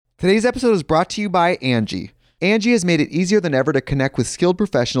Today's episode is brought to you by Angie. Angie has made it easier than ever to connect with skilled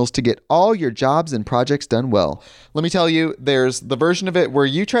professionals to get all your jobs and projects done well. Let me tell you, there's the version of it where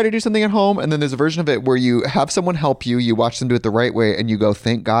you try to do something at home, and then there's a version of it where you have someone help you, you watch them do it the right way, and you go,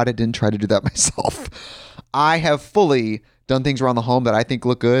 thank God I didn't try to do that myself. I have fully done things around the home that I think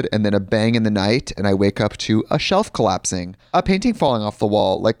look good, and then a bang in the night, and I wake up to a shelf collapsing, a painting falling off the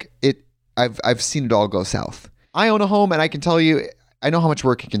wall. I've seen it all go south. I own a home, and I can tell you, I know how much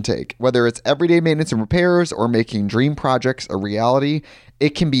work it can take. Whether it's everyday maintenance and repairs or making dream projects a reality,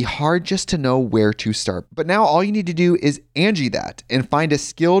 it can be hard just to know where to start. But now all you need to do is Angie that and find a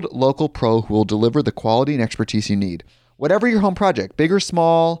skilled local pro who will deliver the quality and expertise you need. Whatever your home project, big or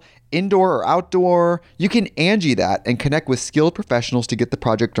small, indoor or outdoor, you can Angie that and connect with skilled professionals to get the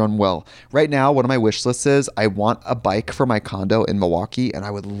project done well. Right now, one of my wish lists is I want a bike for my condo in Milwaukee, and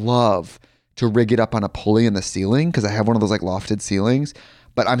I would love to rig it up on a pulley in the ceiling because I have one of those like lofted ceilings,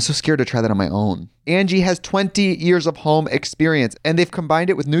 but I'm so scared to try that on my own. Angie has 20 years of home experience, and they've combined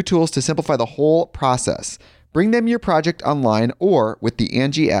it with new tools to simplify the whole process. Bring them your project online or with the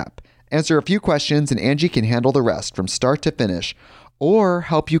Angie app. Answer a few questions and Angie can handle the rest from start to finish, or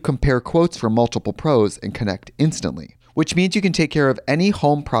help you compare quotes from multiple pros and connect instantly, which means you can take care of any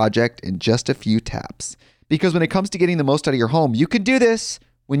home project in just a few taps. Because when it comes to getting the most out of your home, you can do this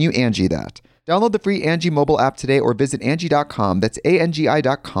when you Angie that. Download the free Angie mobile app today or visit Angie.com. That's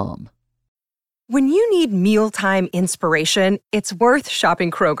ANGI.com. When you need mealtime inspiration, it's worth shopping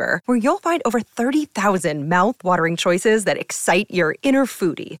Kroger, where you'll find over 30,000 mouth-watering choices that excite your inner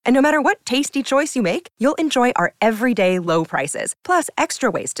foodie. And no matter what tasty choice you make, you'll enjoy our everyday low prices, plus extra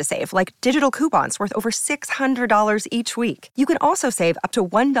ways to save, like digital coupons worth over $600 each week. You can also save up to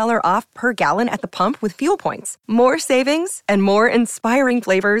 $1 off per gallon at the pump with fuel points. More savings and more inspiring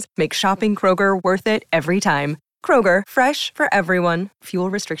flavors make shopping Kroger worth it every time. Kroger, fresh for everyone. Fuel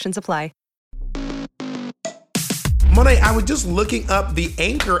restrictions apply. Monet, I was just looking up the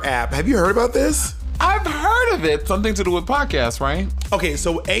Anchor app. Have you heard about this? I've heard of it. Something to do with podcasts, right? Okay,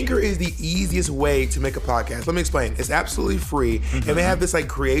 so Anchor is the easiest way to make a podcast. Let me explain. It's absolutely free, and they have this like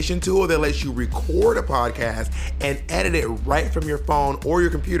creation tool that lets you record a podcast and edit it right from your phone or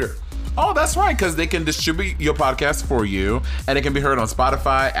your computer. Oh, that's right, because they can distribute your podcast for you, and it can be heard on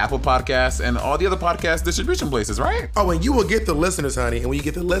Spotify, Apple Podcasts, and all the other podcast distribution places, right? Oh, and you will get the listeners, honey. And when you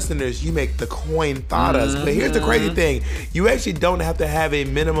get the listeners, you make the coin fadas. But here's the crazy thing. You actually don't have to have a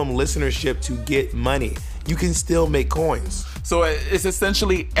minimum listenership to get money. You can still make coins. So it's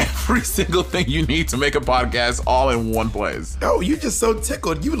essentially every single thing you need to make a podcast all in one place. Oh, you're just so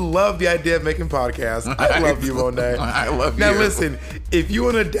tickled. You love the idea of making podcasts. I love you, Monet. I love you. Now listen, if you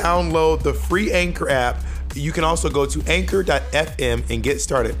want to download the free Anchor app, you can also go to anchor.fm and get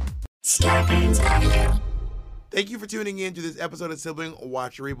started. Thank you for tuning in to this episode of Sibling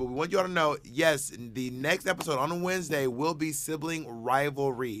Watchery. But we want you all to know, yes, the next episode on a Wednesday will be Sibling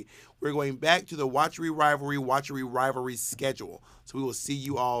Rivalry. We're going back to the Watchery Rivalry schedule. So we will see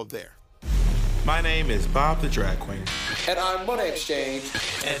you all there. My name is Bob the Drag Queen. And I'm Money Exchange.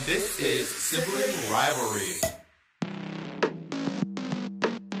 And this is Sibling Rivalry.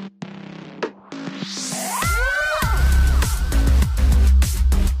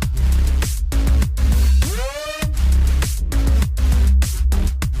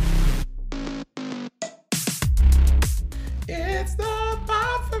 It's the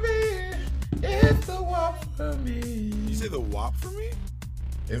bop for me. It's the wop for me. You say the wop for me?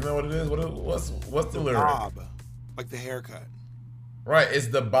 Isn't that what it is? What's the lyric? Bob. Like the haircut. Right, it's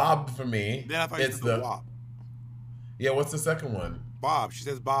the bob for me. Then I thought you said the wop. Yeah, what's the second one? Bob. She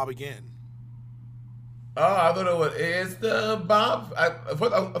says Bob again. Oh, I thought it was, it's the bop. I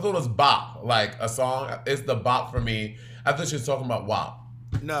thought it was bop, like a song. It's the bop for me. I thought she was talking about wop.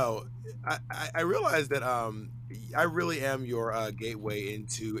 No, I realized that I really am your gateway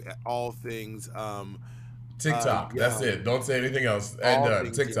into all things TikTok. That's it. Don't say anything else.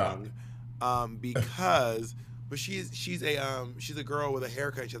 And TikTok. Because but she's a girl with a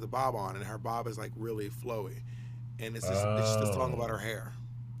haircut. She has a bob on, and her bob is like really flowy, and it's just a song about her hair.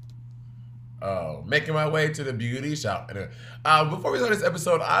 Oh, making my way to the beauty shop. Before we start this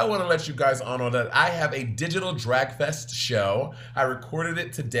episode, I want to let you guys all know that I have a digital drag fest show. I recorded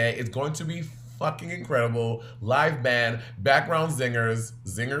it today. It's going to be fucking incredible. Live band, background zingers.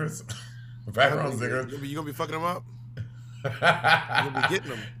 Background zingers. You gonna be fucking them up? You're gonna be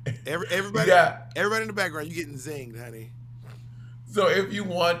getting them. Everybody in the background, you getting zinged, honey. So if you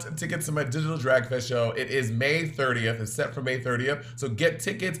want tickets to my digital drag fest show, it is May 30th. It's set for May 30th. So get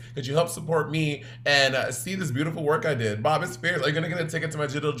tickets because you help support me and see this beautiful work I did. Bob, it's fierce. Are you going to get a ticket to my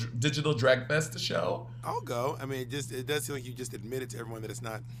digital drag fest show? I'll go. I mean, it does seem like you just admitted to everyone that it's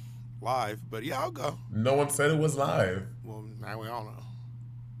not live, but yeah, I'll go. No one said it was live. Well, now we all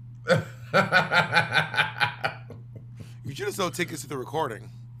know. You should have sold tickets to the recording.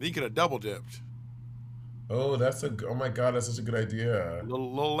 Then you could have double dipped. Oh, oh my God, that's such a good idea. A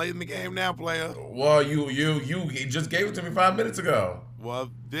little late in the game now, player. Well, you just gave it to me 5 minutes ago.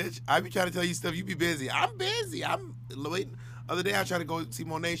 Well, bitch, I be trying to tell you stuff. You be busy. I'm busy. I'm waiting. Other day I tried to go see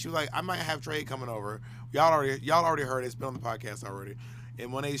Monet. She was like, I might have Trade coming over. Y'all already heard it. It's been on the podcast already.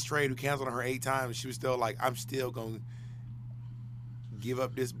 And Monet's Trade, who canceled on her 8 times, she was still like, I'm still gonna give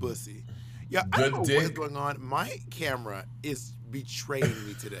up this pussy. Yeah, I don't know what's going on. My camera is betraying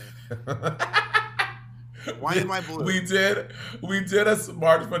me today. Why am I blue? We did a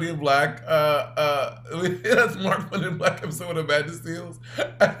Smart Funny and Black we did a Smart Funny and Black episode of Madness Steals,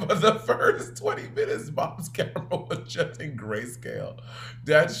 and for the first 20 minutes Bob's camera was just in grayscale.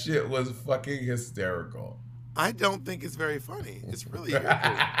 That shit was fucking hysterical. I don't think it's very funny. It's really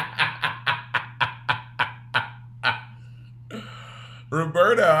irritating.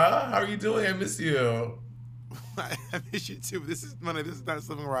 Roberta, how are you doing? I miss you. I miss you too. This is not a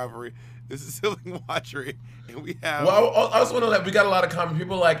Sibling Rivalry. This is Sibling Watchery, and we have. Well, I also want to let. We got a lot of comment.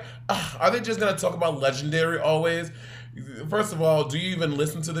 People like, are they just gonna talk about Legendary always? First of all, do you even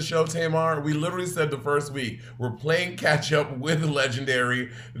listen to the show, Tamar? We literally said the first week we're playing catch up with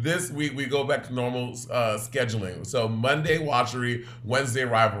Legendary. This week we go back to normal scheduling. So Monday Watchery, Wednesday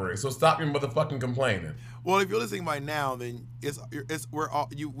Rivalry. So stop your motherfucking complaining. Well, if you're listening by now, then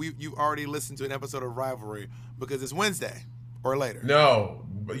you've already listened to an episode of Rivalry because it's Wednesday or later. No,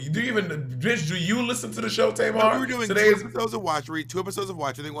 but do you listen to the show, Tamar? No, we were doing 2 episodes of Watchery, 2 episodes of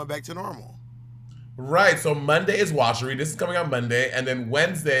Watchery, then going back to normal. Right. So Monday is Watchery. This is coming out Monday, and then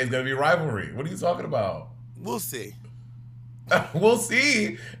Wednesday is gonna be Rivalry. What are you talking about? We'll see. We'll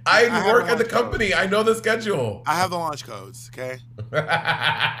see. I work at the company. I know the schedule. I have the launch codes. Okay.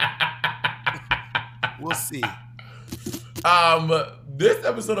 We'll see. This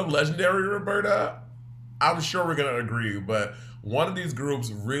episode of Legendary, Roberta, I'm sure we're gonna agree, but one of these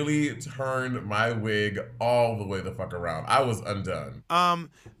groups really turned my wig all the way the fuck around. I was undone.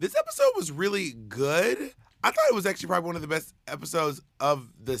 This episode was really good. I thought it was actually probably one of the best episodes of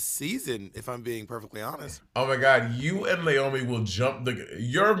the season, if I'm being perfectly honest. Oh my God, you and Naomi will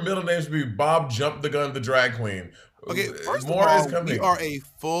your middle name should be Bob Jump the Gun, the drag queen. Okay, first of all, we are a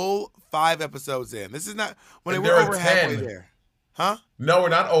full 5 episodes in. This is not when we're over 10. Halfway there. Huh? No, we're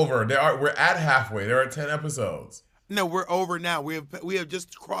not over. We're at halfway. There are 10 episodes. No, we're over now. We have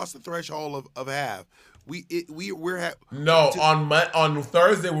just crossed the threshold of half. On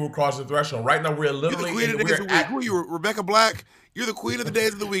Thursday we will cross the threshold. Right now we're literally You're the queen of the days of the week. Who are you, Rebecca Black? You're the queen of the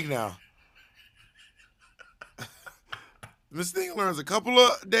days of the week now. Miss Thing learns a couple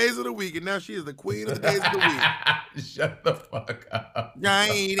of days of the week, and now she is the queen of the days of the week. Shut the fuck up.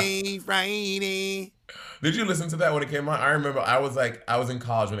 Friday. Did you listen to that when it came out? I remember I was in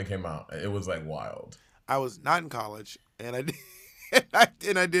college when it came out. It was like wild. I was not in college, and I did.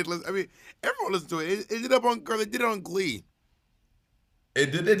 and I did listen. I mean, everyone listened to it. It ended up on. They did it on Glee.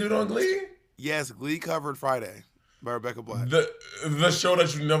 Did they do it on Glee? Yes, Glee covered Friday by Rebecca Black. The show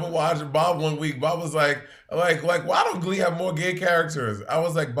that you never watched. Bob one week. Bob was like, why don't Glee have more gay characters? I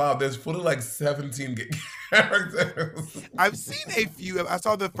was like, Bob, there's fully like 17 gay characters. I've seen a few. I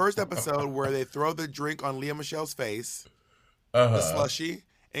saw the first episode where they throw the drink on Lea Michelle's face, the slushy,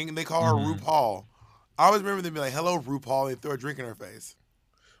 and they call her RuPaul. I always remember them being like, hello, RuPaul, and they throw a drink in her face.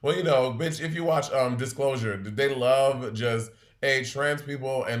 Well, bitch, if you watch Disclosure, they love just, trans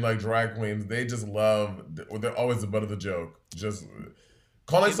people and like drag queens, they just love, they're always the butt of the joke. Just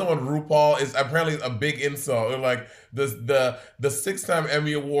calling someone RuPaul is apparently a big insult. They're like, the 6-time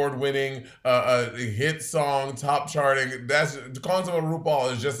Emmy Award winning hit song, top charting, calling someone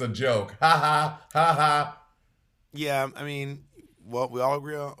RuPaul is just a joke. Ha ha, ha ha. Yeah, I mean, well, we all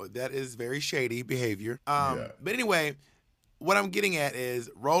agree on that is very shady behavior. But anyway, what I'm getting at is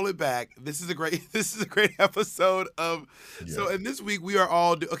roll it back. This is a great episode of. Yes. So, and this week we are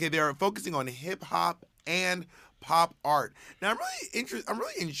all they are focusing on hip hop and pop art. Now I'm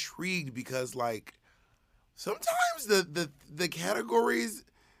really intrigued because like sometimes the categories,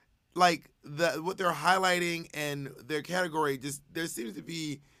 like what they're highlighting and their category, just there seems to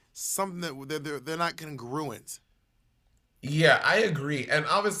be something that they're not congruent. Yeah, I agree. And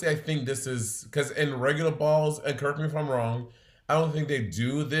obviously I think this is because in regular balls, and correct me if I'm wrong, I don't think they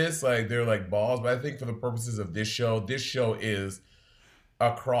do this, like they're like balls, but I think for the purposes of this show is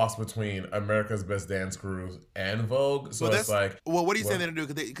a cross between America's Best Dance Crews and Vogue. So it's like, well, what are you saying they don't do?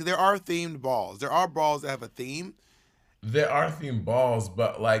 Because there are themed balls. There are balls that have a theme, There are themed balls,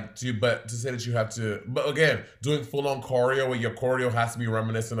 but to say that you have to, but again, doing full on choreo where your choreo has to be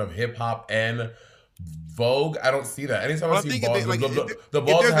reminiscent of hip hop and Vogue, I don't see that. Anytime I Well, I see think balls, the if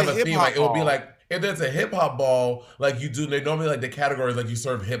balls there's a have a hip theme. hop Like it would be ball, like if there's a hip hop ball, like you do. They normally like the categories like you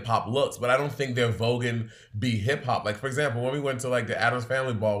serve hip hop looks, but I don't think they're voguing be hip hop. Like for example, when we went to like the Adams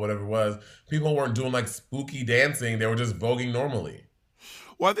Family Ball, whatever it was, people weren't doing like spooky dancing. They were just voguing normally.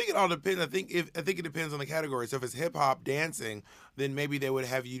 well, I think it all depends. I think it depends on the category. So if it's hip hop dancing, then maybe they would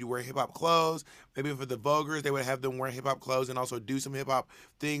have you to wear hip hop clothes. Maybe for the voguers, they would have them wear hip hop clothes and also do some hip hop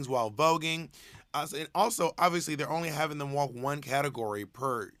things while voguing. And also, obviously, they're only having them walk one category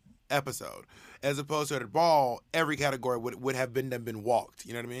per episode, as opposed to at a ball, every category would have been walked.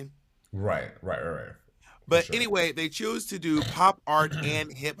 You know what I mean? Right. For But sure. anyway, they choose to do pop art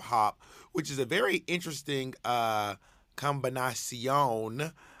and hip hop, which is a very interesting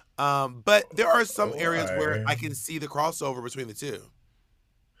combination. But there are some areas where Why? I can see the crossover between the two.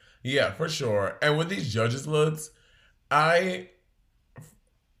 Yeah, for sure. And with these judges' looks, I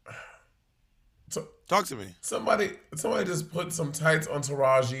so Talk to me. somebody just put some tights on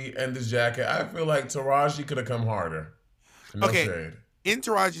Taraji and this jacket. I feel like Taraji could have come harder. No Okay, shade. in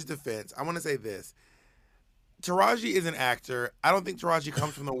Taraji's defense, I want to say this. Taraji is an actor. I don't think Taraji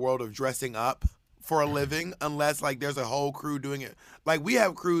comes from the world of dressing up for a living unless like there's a whole crew doing it. Like we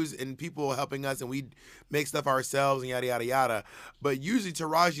have crews and people helping us and we make stuff ourselves and yada yada yada. But usually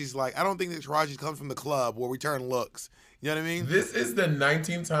Taraji's like I don't think that Taraji comes from the club where we turn looks. You know what I mean? This is the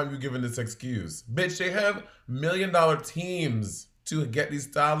 19th time you've given this excuse. Bitch, they have $1 million teams to get these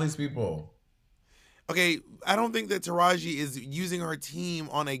style these people. Okay, I don't think that Taraji is using her team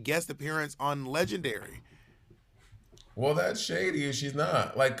on a guest appearance on Legendary. Well, that's shady. She's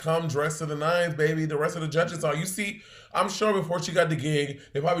not. Like, come dressed to the nines, baby. The rest of the judges are. You see, I'm sure before she got the gig,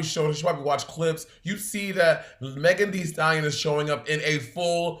 they probably showed her, she probably watched clips. You see that Megan Thee Stallion is showing up in a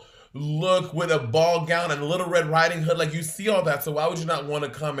full look with a ball gown and a little Red Riding Hood. Like, you see all that. So why would you not want to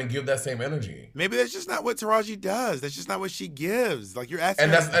come and give that same energy? Maybe that's just not what Taraji does. That's just not what she gives. Like you're asking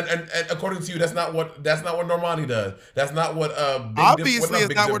And her. that's and according to you, that's not what Normani does. That's not what Obviously, it's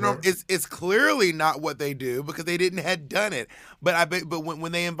Big not what Dipper. it's clearly not what they do because they didn't had done it. But but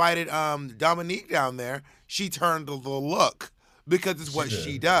when they invited Dominique down there, she turned the look because it's what She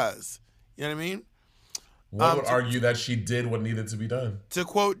she did. does. You know what I mean? One would To, argue that she did what needed to be done. to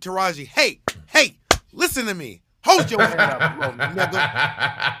quote Taraji, hey, listen to me. Hold your head up, little nigga.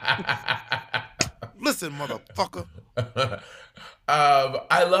 Listen, motherfucker.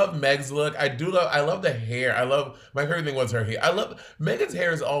 I love Meg's look. I love the hair. My favorite thing was her hair. I love Megan's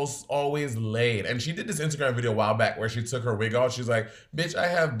hair is always laid. And she did this Instagram video a while back where she took her wig off. She's like, bitch, I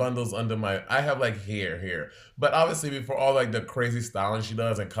have bundles I have like hair here. But obviously before all like the crazy styling she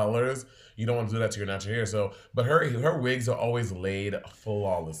does and colors, you don't want to do that to your natural hair. So, but her wigs are always laid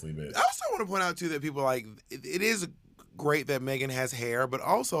flawlessly, bitch. I also want to point out too that people like it is great that Megan has hair, but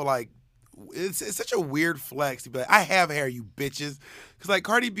also like it's such a weird flex to be like, I have hair, you bitches. Because like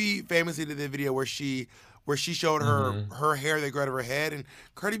Cardi B famously did the video where she showed her hair that grew out of her head, and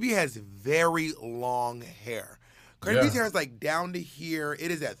Cardi B has very long hair. Cardi B's hair is like down to here.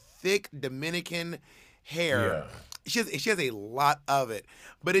 It is that thick Dominican hair. Yeah. She has a lot of it,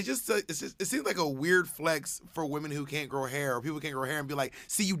 but it seems like a weird flex for women who can't grow hair or people who can't grow hair and be like,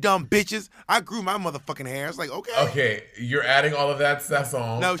 see you dumb bitches, I grew my motherfucking hair. It's like okay. Okay, you're adding all of that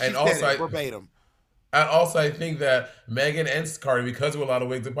song. No, she and said also it verbatim. And also, I think that Megan and Cardi, because of a lot of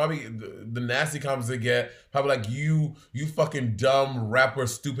wigs, they probably the nasty comments they get, probably like you fucking dumb rapper,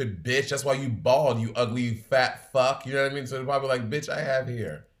 stupid bitch. That's why you bald, you ugly fat fuck. You know what I mean? So they're probably like, bitch, I have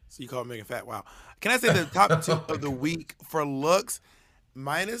hair. So you call Megan fat? Wow. Can I say the top two of the week for looks,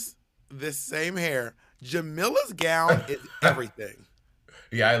 minus this same hair? Jamila's gown is everything.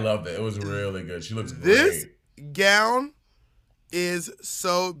 Yeah, I loved it. It was really good. She looks This great. gown is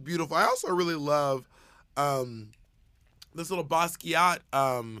so beautiful. I also really love this little Basquiat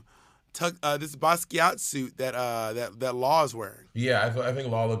this Basquiat suit that Law is wearing. Yeah, I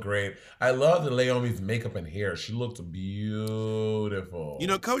think Law looked great. I love the Naomi's makeup and hair. She looked beautiful. You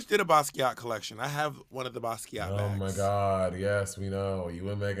know, Coach did a Basquiat collection. I have one of the Basquiat bags. Oh my God! Yes, we know. You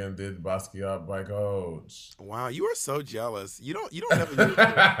and Megan did Basquiat by Coach. Wow, you are so jealous. You don't ever do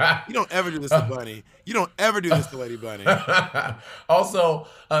this. You don't ever do this to Bunny. You don't ever do this to Lady Bunny. Also,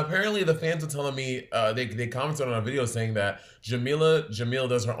 apparently the fans are telling me they commented on our video saying that Jamila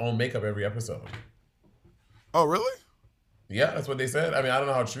does her own makeup every episode. Oh, really? Yeah, that's what they said. I mean, I don't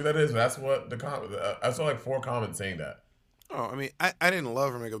know how true that is, but that's what I saw like 4 comments saying that. Oh, I mean, I didn't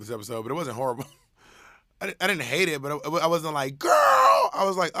love her makeup this episode, but it wasn't horrible. I didn't hate it, but I wasn't like, girl. I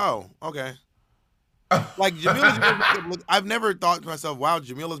was like, oh, okay. Like Jamila's makeup look, I've never thought to myself, wow,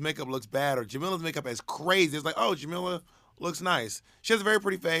 Jamila's makeup looks bad, or Jamila's makeup is crazy. It's like, oh, Jamila looks nice. She has a very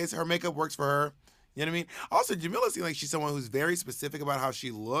pretty face. Her makeup works for her. You know what I mean? Also, Jamila seems like she's someone who's very specific about how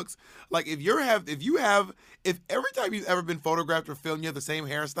she looks. Like if every time you've ever been photographed or filmed, you have the same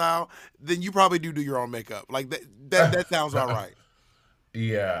hairstyle, then you probably do your own makeup. Like that sounds about right.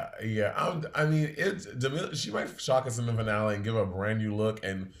 Yeah. I mean, Jamila. She might shock us in the finale and give a brand new look,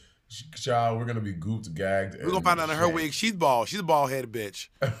 and child, we're gonna be gooped, gagged. We're gonna find out in her wig she's bald. She's a bald headed bitch.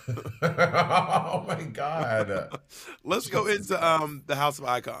 Oh my God. Let's go into the House of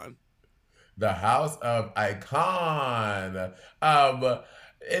Icon. The House of Icon.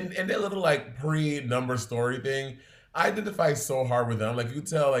 And their little like pre-number story thing, I identify so hard with them. Like you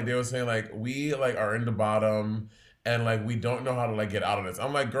tell, like they were saying, like we like are in the bottom and like we don't know how to like get out of this.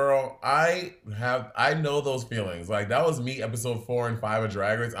 I'm like, girl, I know those feelings. Like that was me episode 4 and 5 of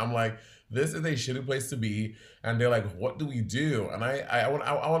Drag Race. I'm like, this is a shitty place to be. And they're like, what do we do? And I want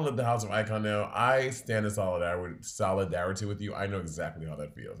to let the House of Icon know I stand in solidarity with you. I know exactly how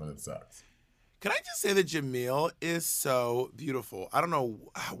that feels and it sucks. Can I just say that Jamil is so beautiful? I don't know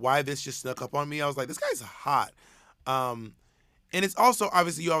why this just snuck up on me. I was like, this guy's hot. And it's also,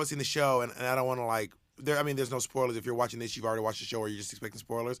 obviously, you always seen the show, and I don't want to like, there's no spoilers. If you're watching this, you've already watched the show or you're just expecting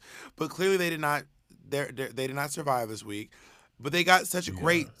spoilers. But clearly they did not survive this week. But they got such a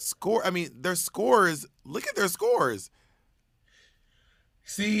great score. I mean, their scores, look at their scores.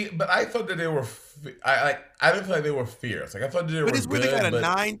 See, but I thought that they were, I didn't feel like they were fierce. Like I thought that they were good. But it's weird they got a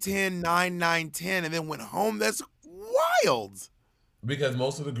 9-10, 9-9-10, and then went home. That's wild. Because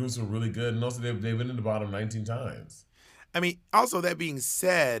most of the groups were really good, and also they've been in the bottom 19 times. I mean, also that being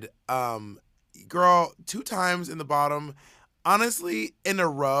said, girl, 2 times in the bottom, honestly, in a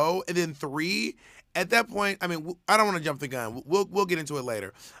row, and then 3. At that point, I mean, I don't want to jump the gun. We'll get into it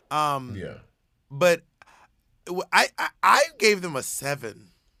later. But I gave them a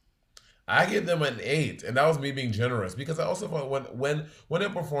 7. I gave them an 8, and that was me being generous because I also thought when they're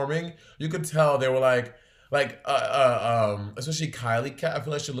performing, you could tell they were like especially Kylie Cat. I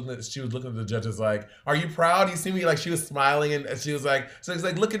feel like she was looking at the judges like, "Are you proud?" You see me like she was smiling and she was like, so it's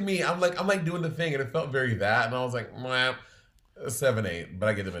like, "Look at me." I'm like doing the thing, and it felt very that, and I was like, 7, 8, but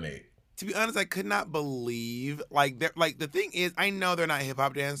I gave them an 8. To be honest, I could not believe the thing is, I know they're not hip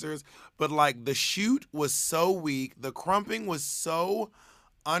hop dancers, but like the shoot was so weak, the crumping was so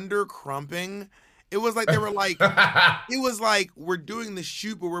under crumping. It was like they were like, it was like we're doing the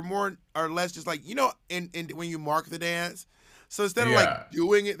shoot, but we're more or less just like, and when you mark the dance. So instead of like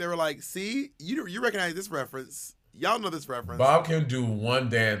doing it, they were like, see, you recognize this reference. Y'all know this reference. Bob can do one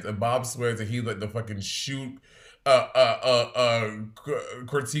dance, and Bob swears that he's like the fucking shoot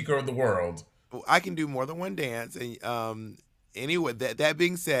critiquer of the world. I can do more than one dance, and anyway, that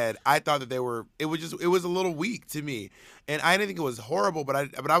being said, I thought that it was a little weak to me, and I didn't think it was horrible, but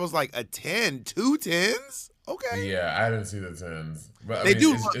I was like a 10, 2 10s. Okay. Yeah, I didn't see the 10s, but they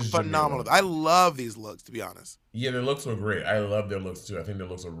do look phenomenal. I love these looks, to be honest. Yeah, their looks were great. I love their looks too. I think their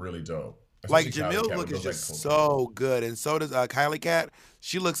looks are really dope. Like Jamil's look is just so good, and so does Kylie Cat.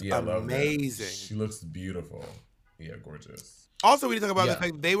 She looks amazing. She looks beautiful. Yeah, gorgeous. Also, we need to talk about the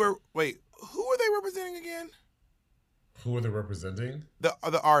fact they were. Wait, who were they representing again? Who were they representing?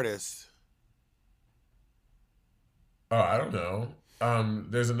 The artists. Oh, I don't know.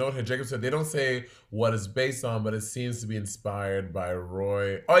 There's a note here. Jacob said they don't say what it's based on, but it seems to be inspired by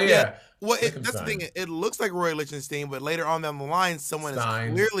Roy. Oh yeah. Well, that's the thing. It looks like Roy Lichtenstein, but later on down the line, someone is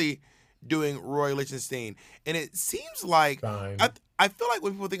clearly doing Roy Lichtenstein, and it seems like I feel like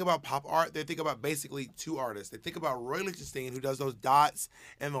when people think about pop art, they think about basically 2 artists. They think about Roy Lichtenstein, who does those dots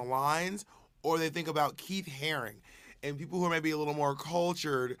and the lines, or they think about Keith Haring. And people who are maybe a little more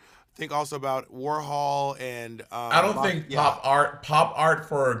cultured think also about Warhol and I don't think pop art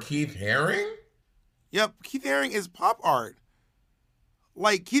for Keith Haring. Yep, Keith Haring is pop art.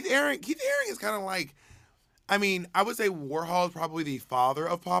 Like Keith Haring is kind of like, I mean, I would say Warhol is probably the father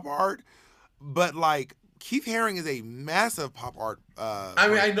of pop art, but like Keith Haring is a massive pop art. I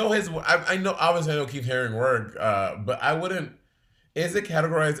mean, I know obviously I know Keith Haring work, but I wouldn't. Is it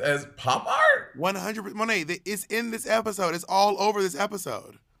categorized as pop art? 100%. Monet, it's in this episode. It's all over this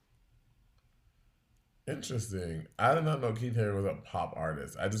episode. Interesting. I did not know Keith Haring was a pop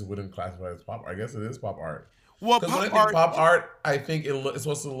artist. I just wouldn't classify it as pop art. I guess it is pop art. Well, when I think pop art, I think it's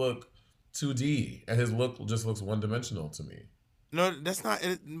supposed to look 2D, and his look just looks one-dimensional to me. No, that's not.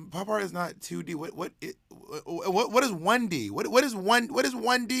 Pop art is not 2D. What is 1D? What is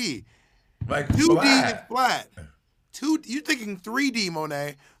 1D? Like 2D is flat. You're thinking 3D,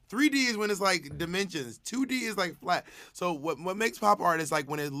 Monet. 3D is when it's like dimensions. 2D is like flat. So what makes pop art is like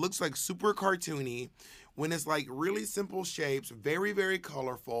when it looks like super cartoony, when it's like really simple shapes, very, very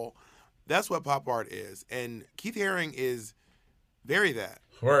colorful. That's what pop art is. And Keith Haring is very that.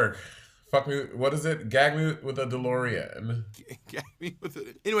 Work. Fuck me. What is it? Gag me with a DeLorean. Gag me with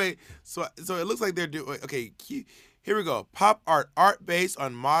it. Anyway, so it looks like they're doing, okay, here we go. Pop art based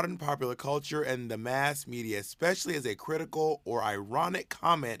on modern popular culture and the mass media, especially as a critical or ironic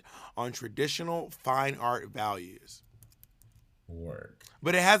comment on traditional fine art values. Work.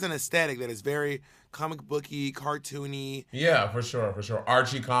 But it has an aesthetic that is very comic booky, cartoony. Yeah, for sure.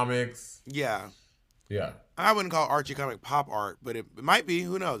 Archie comics. Yeah. Yeah. I wouldn't call Archie comic pop art, but it might be.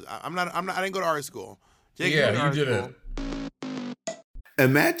 Who knows? I didn't go to art school. Jake, yeah, you didn't.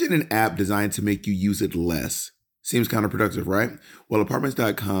 Imagine an app designed to make you use it less. Seems counterproductive, right? Well,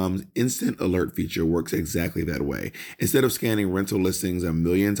 Apartments.com's instant alert feature works exactly that way. Instead of scanning rental listings a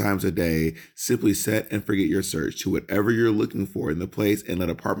million times a day, simply set and forget your search to whatever you're looking for in the place and let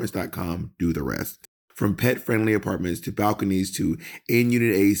Apartments.com do the rest. From pet-friendly apartments to balconies to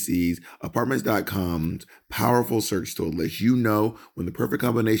in-unit ACs, Apartments.com's powerful search tool lets you know when the perfect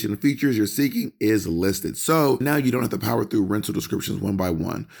combination of features you're seeking is listed. So now you don't have to power through rental descriptions one by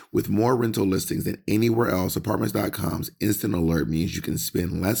one. With more rental listings than anywhere else, Apartments.com's instant alert means you can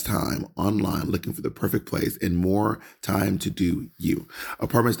spend less time online looking for the perfect place and more time to do you.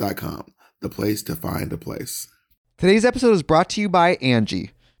 Apartments.com, the place to find a place. Today's episode is brought to you by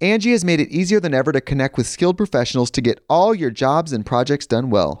Angie. Angie has made it easier than ever to connect with skilled professionals to get all your jobs and projects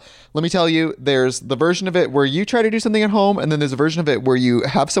done well. Let me tell you, there's the version of it where you try to do something at home, and then there's a version of it where you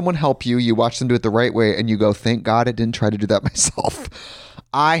have someone help you, you watch them do it the right way, and you go, thank God I didn't try to do that myself.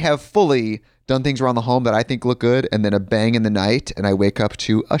 I have fully done things around the home that I think look good, and then a bang in the night, and I wake up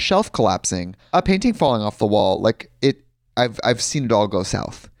to a shelf collapsing, a painting falling off the wall. I've seen it all go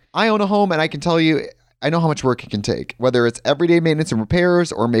south. I own a home, and I can tell you, I know how much work it can take. Whether it's everyday maintenance and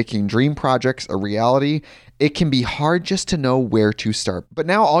repairs or making dream projects a reality, it can be hard just to know where to start. But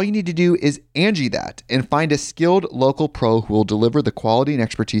now all you need to do is Angie that and find a skilled local pro who will deliver the quality and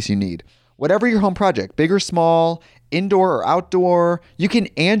expertise you need. Whatever your home project, big or small, indoor or outdoor, you can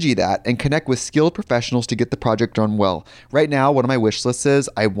Angie that and connect with skilled professionals to get the project done well. Right now, one of my wish lists is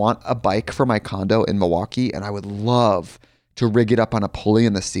I want a bike for my condo in Milwaukee, and I would love to rig it up on a pulley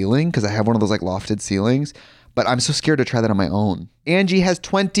in the ceiling because I have one of those like lofted ceilings, but I'm so scared to try that on my own. Angie has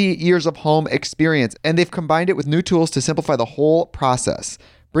 20 years of home experience, and they've combined it with new tools to simplify the whole process.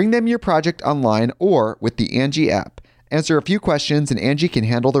 Bring them your project online or with the Angie app. Answer a few questions and Angie can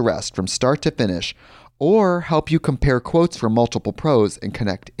handle the rest from start to finish, or help you compare quotes from multiple pros and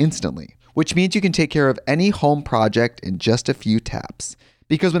connect instantly, which means you can take care of any home project in just a few taps.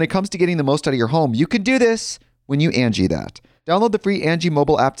 Because when it comes to getting the most out of your home, you can do this when you Angie that. Download the free Angie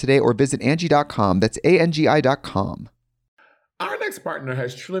mobile app today or visit Angie.com. That's ANGI.com. Our next partner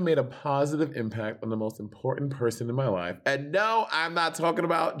has truly made a positive impact on the most important person in my life. And no, I'm not talking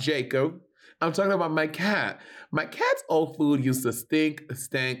about Jacob. I'm talking about my cat. My cat's old food used to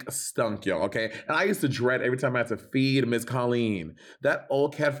stunk, y'all, okay? And I used to dread every time I had to feed Miss Colleen. That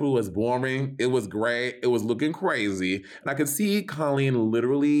old cat food was boring. It was gray. It was looking crazy. And I could see Colleen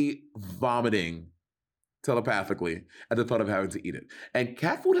literally vomiting telepathically at the thought of having to eat it. And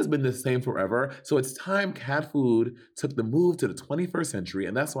cat food has been the same forever, so it's time cat food took the move to the 21st century,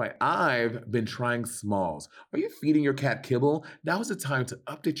 and that's why I've been trying Smalls. Are you feeding your cat kibble? Now is the time to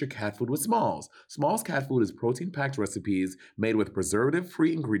update your cat food with Smalls. Smalls cat food is protein-packed recipes made with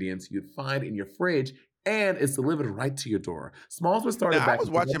preservative-free ingredients you'd find in your fridge, and it's delivered right to your door. Smalls was started Now, back. I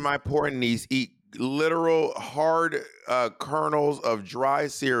was watching my poor niece eat literal hard kernels of dry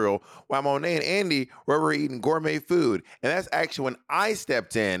cereal while Monet and Andy were eating gourmet food. And that's actually when I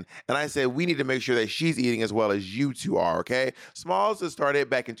stepped in and I said, we need to make sure that she's eating as well as you two are, okay? Smalls was started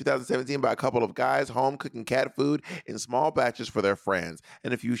back in 2017 by a couple of guys home cooking cat food in small batches for their friends.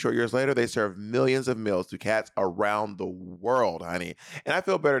 And a few short years later, they serve millions of meals to cats around the world, honey. And I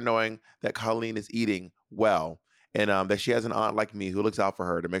feel better knowing that Colleen is eating well. And that she has an aunt like me who looks out for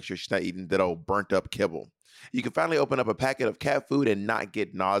her to make sure she's not eating that old burnt up kibble. You can finally open up a packet of cat food and not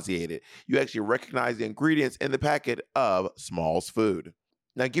get nauseated. You actually recognize the ingredients in the packet of Smalls food.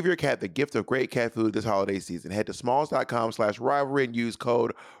 Now give your cat the gift of great cat food this holiday season. Head to smalls.com/rivalry and use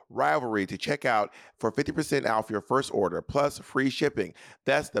code rivalry to check out for 50% off your first order plus free shipping.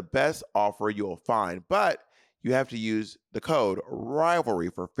 That's the best offer you'll find. But you have to use the code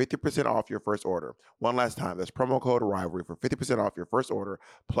RIVALRY for 50% off your first order. One last time, that's promo code RIVALRY for 50% off your first order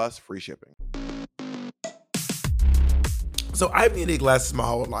plus free shipping. So I've needed glasses my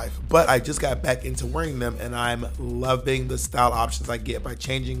whole life, but I just got back into wearing them and I'm loving the style options I get by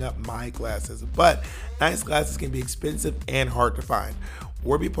changing up my glasses. But nice glasses can be expensive and hard to find.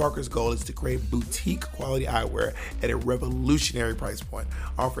 Warby Parker's goal is to create boutique quality eyewear at a revolutionary price point,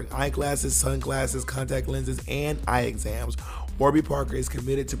 offering eyeglasses, sunglasses, contact lenses, and eye exams. Warby Parker is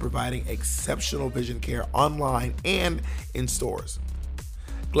committed to providing exceptional vision care online and in stores.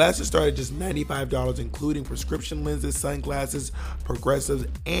 Glasses start at just $95, including prescription lenses, sunglasses, progressives,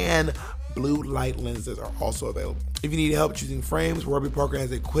 and blue light lenses are also available. If you need help choosing frames, Warby Parker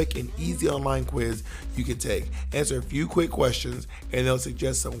has a quick and easy online quiz you can take. Answer a few quick questions, and they'll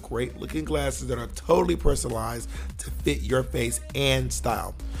suggest some great-looking glasses that are totally personalized to fit your face and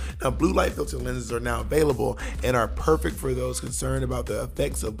style. Now, blue light filter lenses are now available and are perfect for those concerned about the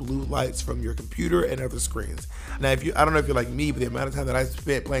effects of blue lights from your computer and other screens. Now, I don't know if you're like me, but the amount of time that I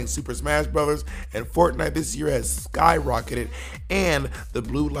spent playing Super Smash Bros. And Fortnite this year has skyrocketed, and the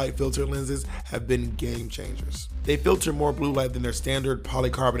blue light filter lenses have been game changers. They filter more blue light than their standard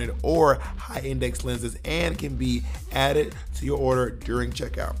polycarbonate or high index lenses and can be added to your order during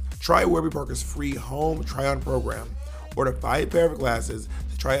checkout. Try Warby Parker's free home try-on program. Order 5 pair of glasses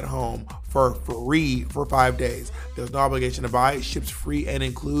to try at home for free for 5 days. There's no obligation to buy, ships free, and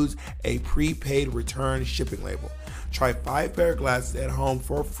includes a prepaid return shipping label. Try 5 pair of glasses at home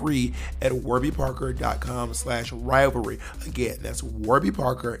for free at warbyparker.com/rivalry. Again, that's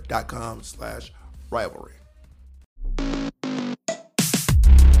warbyparker.com/rivalry.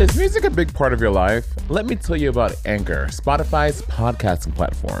 Is music a big part of your life? Let me tell you about Anchor, Spotify's podcasting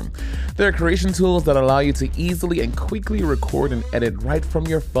platform. There are creation tools that allow you to easily and quickly record and edit right from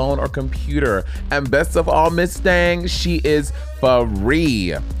your phone or computer. And best of all, Miss Stang, she is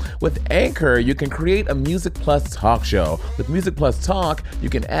free. With Anchor, you can create a Music Plus talk show. With Music Plus Talk, you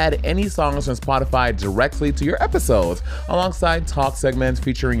can add any songs from Spotify directly to your episodes, alongside talk segments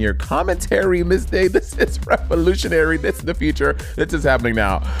featuring your commentary. Miss Day, this is revolutionary. This is the future. This is happening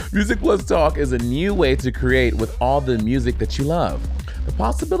now. Music Plus Talk is a new way to create with all the music that you love. The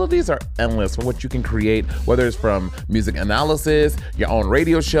possibilities are endless for what you can create, whether it's from music analysis, your own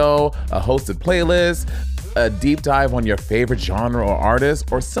radio show, a hosted playlist, a deep dive on your favorite genre or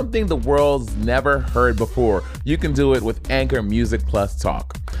artist, or something the world's never heard before. You can do it with Anchor Music Plus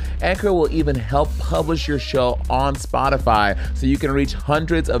Talk. Anchor will even help publish your show on Spotify so you can reach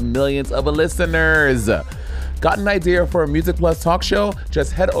hundreds of millions of listeners. Got an idea for a Music Plus talk show?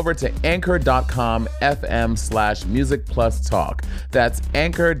 Just head over to anchor.fm/Music Plus Talk. That's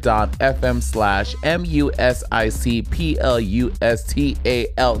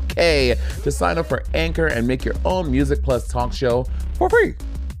anchor.fm/MUSICPLUSTALK to sign up for Anchor and make your own Music Plus talk show for free.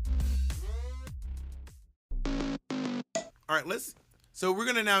 All right, so we're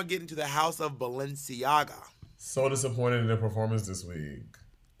gonna now get into the house of Balenciaga. So disappointed in their performance this week.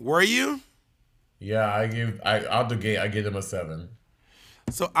 Were you? Yeah, out the gate, I gave them a 7.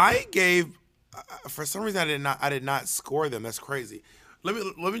 So I gave, for some reason I did not score them. That's crazy. Let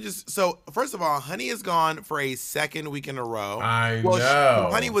me just. So first of all, Honey is gone for a second week in a row. I know.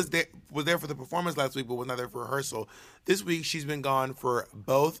 Honey was there for the performance last week, but was not there for rehearsal. This week she's been gone for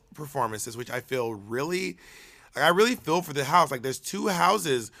both performances, which I feel really. Like, I really feel for the house. Like, there's 2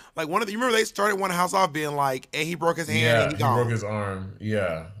 houses. Like, you remember they started one house off being like, hey, he broke his hand and he gone. Broke his arm.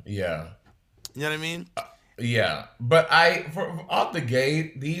 Yeah. You know what I mean? Yeah, but out the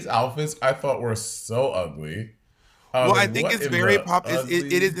gate, these outfits I thought were so ugly. Well, I think it's very pop.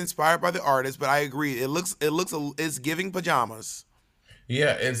 It is inspired by the artist, but I agree. It's giving pajamas.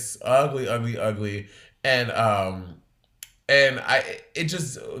 Yeah, it's ugly, and their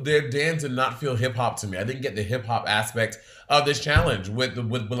dance did not feel hip hop to me. I didn't get the hip hop aspect of this challenge with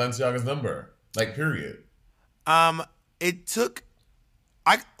Balenciaga's number. Like, period. It took.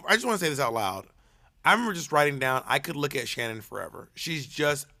 I just want to say this out loud. I remember just writing down, I could look at Shannon forever. She's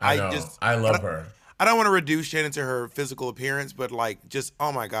just, I love her. I don't want to reduce Shannon to her physical appearance, but like, just,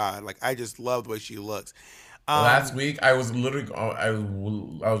 oh my God, like, I just love the way she looks. Last week, I was literally, I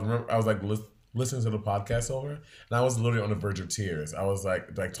was like listening to the podcast over, and I was literally on the verge of tears. I was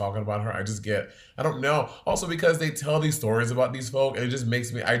like talking about her. I don't know. Also because they tell these stories about these folk, and it just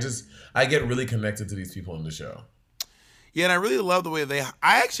makes me, I get really connected to these people in the show. Yeah, and I really love the way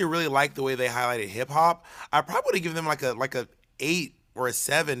I actually really like the way they highlighted hip hop. I probably would have given them like a 8 or a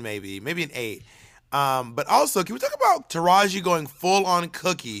 7 maybe an 8. But also, can we talk about Taraji going full on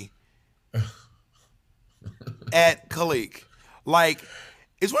Cookie at Khalik? Like,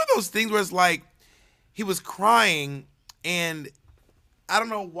 it's one of those things where it's like he was crying, and I don't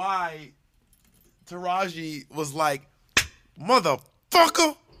know why Taraji was like,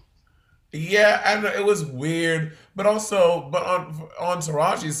 motherfucker. Yeah, I know it was weird, but on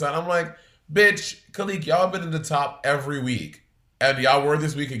Taraji's side, I'm like, bitch, Khalik, y'all been in the top every week, and y'all were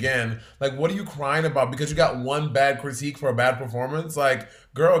this week again. Like, what are you crying about? Because you got one bad critique for a bad performance? Like,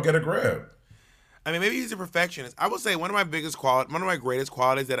 girl, get a grip. I mean, maybe he's a perfectionist. I would say one of my greatest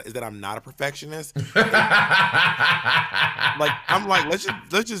qualities is that I'm not a perfectionist. Like I'm like, let's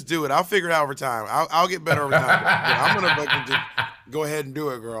just do it. I'll figure it out over time. I'll get better over time. But I'm gonna fucking just go ahead and do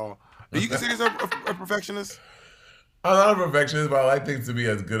it, girl. Do you consider yourself a perfectionist? I'm not a perfectionist, but I like things to be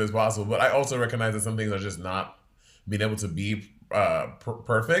as good as possible. But I also recognize that some things are just not being able to be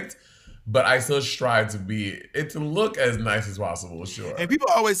perfect. But I still strive to look as nice as possible, sure. And people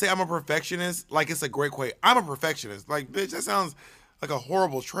always say I'm a perfectionist, like it's a great quote. I'm a perfectionist. Like, bitch, that sounds like a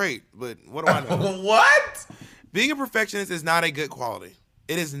horrible trait, but what do I know? What? Being a perfectionist is not a good quality.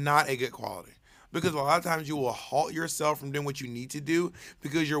 It is not a good quality. Because a lot of times you will halt yourself from doing what you need to do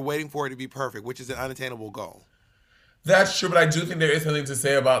because you're waiting for it to be perfect, which is an unattainable goal. That's true, but I do think there is something to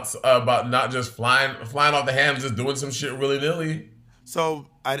say about not just flying off the handle, just doing some shit willy nilly. So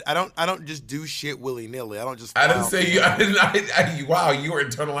I don't just do shit willy nilly. I don't just. I didn't say you. Wow, you were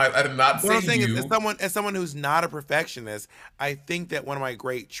internalized. I did not say you. What I'm saying is, as someone who's not a perfectionist, I think that one of my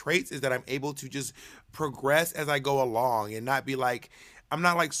great traits is that I'm able to just progress as I go along and not be like, I'm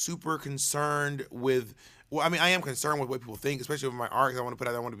not like super concerned with. Well, I mean, I am concerned with what people think, especially with my art. 'Cause I want to put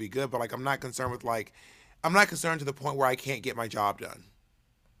out, I want to be good, but like, I'm not concerned with like, I'm not concerned to the point where I can't get my job done.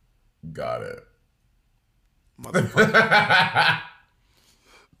 Got it. Motherfucker.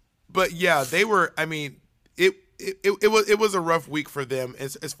 But yeah, they were. I mean, it was a rough week for them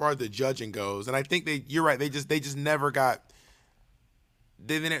as far as the judging goes, and I think you're right. They just never got.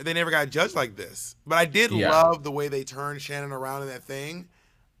 They never got judged like this. But I did love the way they turned Shannon around in that thing.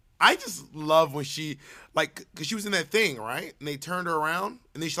 I just love when she because she was in that thing, right? And they turned her around,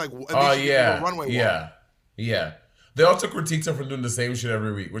 and then she did a runway walk. Yeah. They also critiqued her for doing the same shit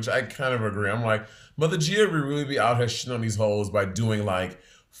every week, which I kind of agree. I'm like, Mother Gia would really be out here shitting on these hoes by doing like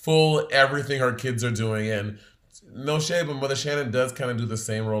full everything her kids are doing, and no shade, but Mother Shannon does kind of do the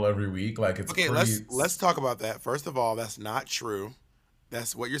same role every week. Like it's okay. Let's talk about that. First of all, that's not true.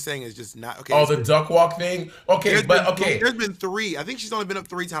 That's what you're saying is just not okay. Oh, the duck walk thing. Okay, there's been 3. I think she's only been up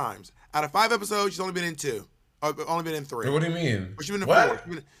 3 times out of 5 episodes. She's only been in 2. Only been in 3. What do you mean? She's been in 4.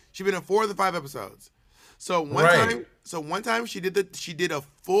 She's been in 4 of the 5 episodes. So one time she did a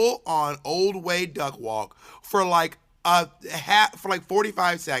full on old way duck walk for like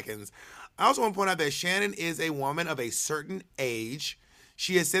 45 seconds. I also want to point out that Shannon is a woman of a certain age.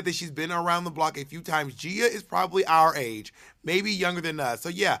 She has said that she's been around the block a few times. Gia is probably our age, maybe younger than us. So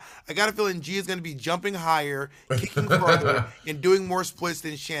yeah, I got a feeling Gia's going to be jumping higher, kicking further, and doing more splits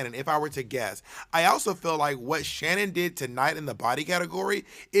than Shannon, if I were to guess. I also feel like what Shannon did tonight in the body category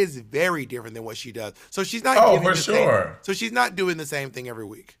is very different than what she does. So she's not. Oh, for sure. So she's not doing the same thing every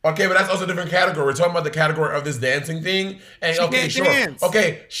week. Okay, but that's also a different category. We're talking about the category of this dancing thing. And she okay, sure. Dance.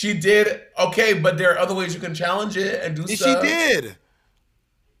 Okay, she did. Okay, but there are other ways you can challenge it and do stuff. She did.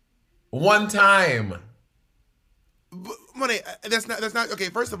 One time. But, Monet, that's not okay.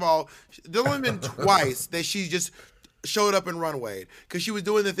 First of all, there's only been twice that she just showed up in runway because she was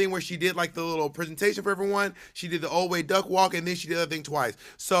doing the thing where she did like the little presentation for everyone. She did the old way duck walk, and then she did the other thing twice.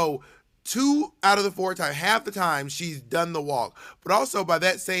 So 2 out of the 4 times, half the time she's done the walk. But also by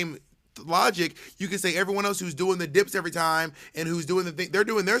that same logic, you can say everyone else who's doing the dips every time and who's doing the thing, they're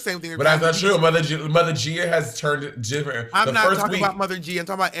doing their same thing. But that's not true. Mother Gia has turned different. I'm not talking about Mother Gia. I'm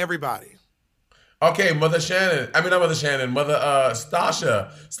talking about everybody. Okay, Mother Shannon. I mean, not Mother Shannon. Mother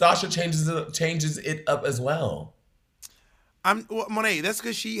Stasha. Stasha changes it up as well. Monet. That's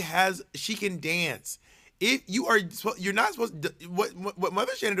because she can dance. If you're not supposed to, what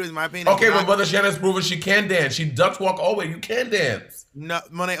Mother Shannon does, in my opinion. Okay, but Mother Shannon's proven she can dance. She ducks walk all the way. You can dance. No,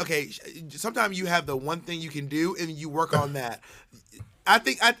 Monet. Okay, sometimes you have the one thing you can do, and you work on that. I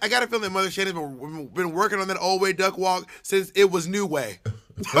think I got a feeling that Mother Shannon's been working on that old way duck walk since it was New Way.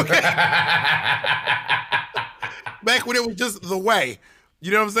 Okay, back when it was just the way.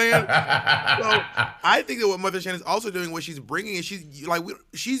 You know what I'm saying? So I think that what Mother Shannon's also doing, what she's bringing, is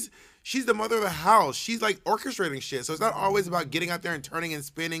she's the mother of the house. She's like orchestrating shit. So it's not always about getting out there and turning and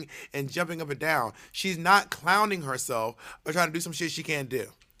spinning and jumping up and down. She's not clowning herself or trying to do some shit she can't do.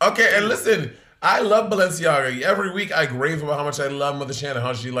 Okay, and listen, I love Balenciaga. Every week I rave about how much I love Mother Shannon,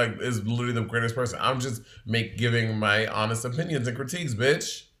 how she is literally the greatest person. I'm just giving my honest opinions and critiques,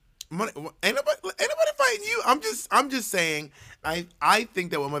 bitch. Ain't nobody fighting you. I'm just saying I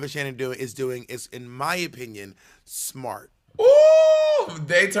think that what Mother Shannon is in my opinion, smart. Ooh,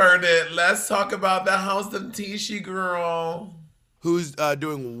 they turned it. Let's talk about the House of Tishy girl. Who's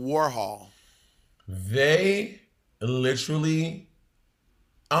doing Warhol. They literally,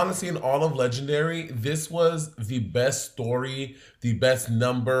 honestly, in all of Legendary, this was the best story, the best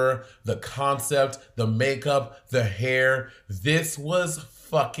number, the concept, the makeup, the hair. This was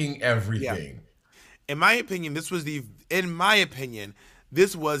fucking Yeah. everything. In my opinion, this was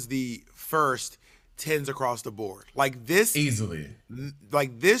the first tens across the board. Easily.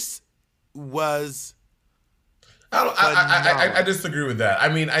 This was I disagree with that. I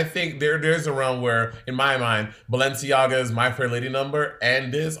mean, I think there's a realm where, in my mind, Balenciaga's My Fair Lady number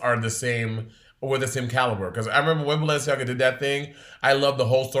and this are the same, or the same caliber. Because I remember when Balenciaga did that thing, I loved the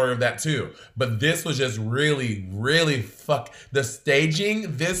whole story of that too. But this was just really, really the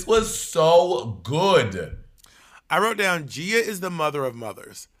staging. This was so good. I wrote down Gia is the mother of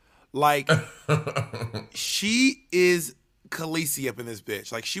mothers. Like, she is Khaleesi up in this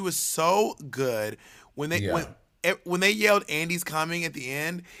bitch. Like, she was so good when they yelled Andy's coming at the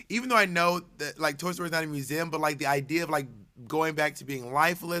end. Even though I know that like Toy Story is not a museum, but like the idea of like going back to being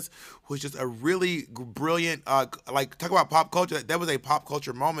lifeless was just a really brilliant. Like, talk about pop culture. That was a pop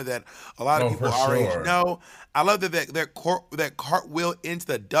culture moment that a lot of people our age know. I love that cartwheel into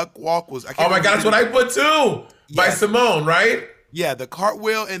the duck walk was. Oh my God, that's what I put too. Yes. By Simone, right? Yeah, the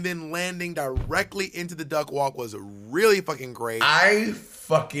cartwheel and then landing directly into the duck walk was really fucking great. I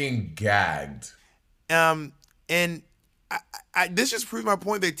fucking gagged. And this just proves my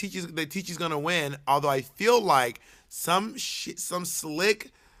point that Teacher's gonna win. Although I feel like some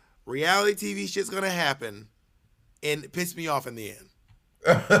slick reality TV shit's gonna happen, and it pissed me off in the end.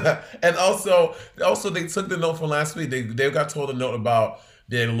 And also they took the note from last week. They got told a note about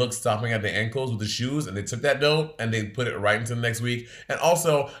their look stopping at the ankles with the shoes, and they took that note and they put it right into the next week. And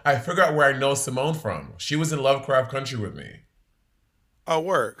also, I figured out where I know Simone from. She was in Lovecraft Country with me. Oh,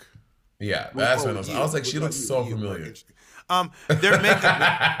 work. Yeah, that's what I was. I was like, she looks so familiar.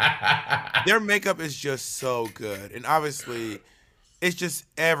 Their makeup is just so good, and obviously, it's just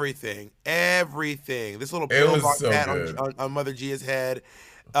everything. This little pillbox so hat on Mother Gia's head,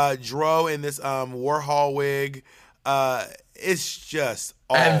 Dro in this Warhol wig. It's just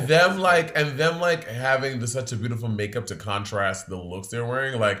all and them like having such a beautiful makeup to contrast the looks they're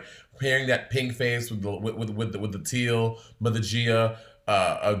wearing, like pairing that pink face with the teal Mother Gia.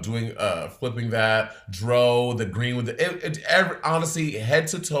 Doing flipping that Dro, the green with honestly, head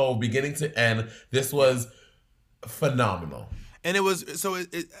to toe, beginning to end, this was phenomenal. And it was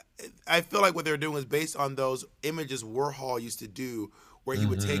I feel like what they're doing is based on those images Warhol used to do, where he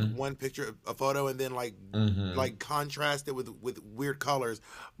would take one picture, a photo, and then like contrast it with weird colors,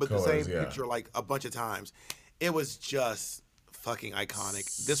 but the same picture like a bunch of times. It was just fucking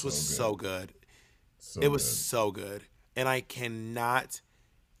iconic. This was so good. It was so good. And I cannot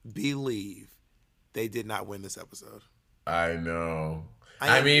believe they did not win this episode. I know.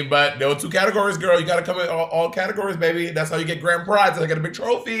 I mean, but there were 2 categories, girl. You got to come in all categories, baby. That's how you get grand prizes. I got the big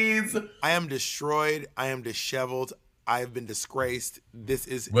trophies. I am destroyed. I am disheveled. I have been disgraced.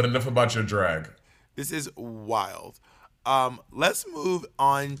 But enough about your drag. This is wild. Let's move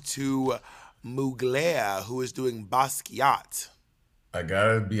on to Mugler, who is doing Basquiat. I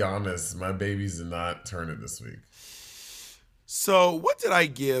gotta be honest. My babies did not turn it this week. So what did I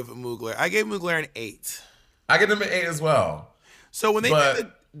give Mugler? I gave Mugler an 8. I give him an 8 as well. So when they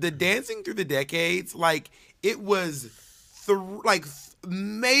did the Dancing Through the Decades, like it was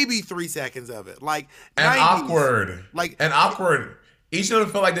maybe 3 seconds of it, like and 90s, awkward. Each of them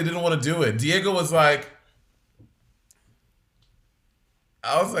felt like they didn't want to do it. Diego was like,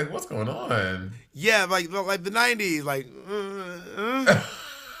 I was like, what's going on? Yeah, like the 90s, like.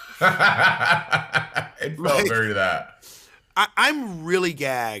 It felt very that. I'm really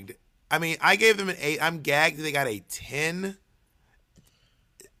gagged. I mean, I gave them an 8. I'm gagged that they got a 10.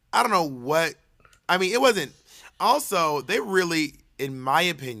 I don't know what. I mean, it wasn't. Also, they really, in my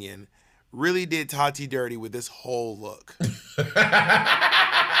opinion, really did Tati dirty with this whole look.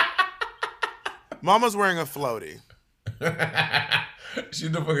 Mama's wearing a floaty.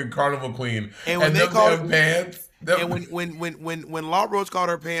 She's the fucking carnival queen. And when they called pants. And when Law Roach called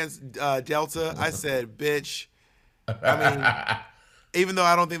her pants Delta, I said, bitch. I mean, even though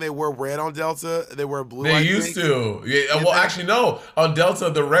I don't think they wear red on Delta, they wear blue. They used to. Yeah. Well, actually, no. On Delta,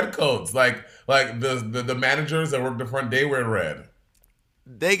 the red coats, like the managers that work the front, they wear red.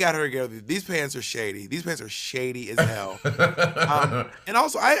 They got her together. These pants are shady. These pants are shady as hell. And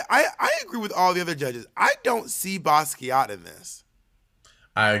also, I agree with all the other judges. I don't see Basquiat in this.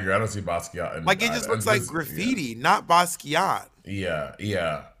 I agree. I don't see Basquiat in this. Like, it just looks like graffiti, not Basquiat.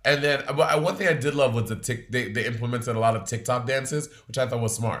 Yeah. And then, but one thing I did love was they implemented a lot of TikTok dances, which I thought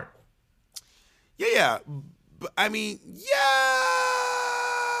was smart. Yeah. But I mean,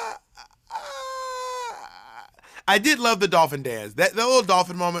 yeah. I did love the dolphin dance. That little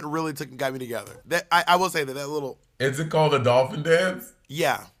dolphin moment really got me together. That I will say that little. Is it called a dolphin dance?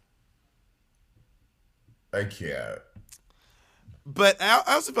 Yeah. I can't. But I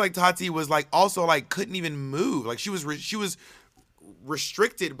also feel like Tati was like also like couldn't even move. Like she was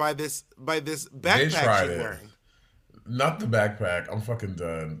restricted by this backpack she's wearing. Not the backpack. I'm fucking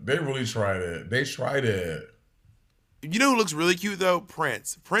done. They really tried it. They tried it. You know who looks really cute though?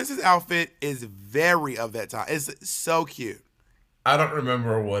 Prince. Prince's outfit is very of that time. It's so cute. I don't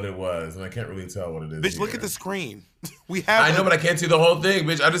remember what it was, and I can't really tell what it is. Bitch, look at the screen. I know, but I can't see the whole thing,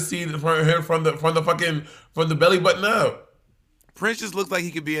 bitch. I just see from the belly button up. Prince just looks like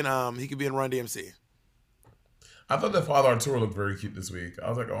he could be in Run DMC. I thought that Father Arturo looked very cute this week. I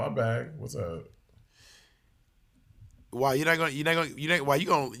was like, oh, I'm back. What's up? Wow, you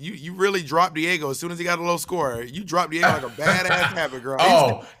really dropped Diego as soon as he got a low score. You dropped Diego like a badass habit, girl.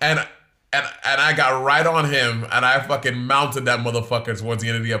 Oh, and I got right on him, and I fucking mounted that motherfucker towards the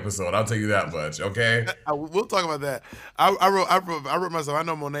end of the episode. I'll tell you that much, okay? We'll talk about that. I wrote myself. I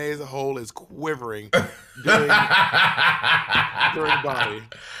know Monet's hole is quivering during body.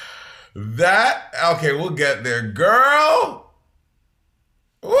 Okay, we'll get there, girl.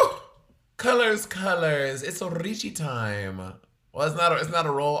 Woo. Colors. It's a Ricci time. Well, it's not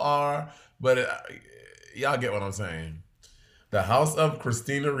a roll R, but y'all get what I'm saying. The House of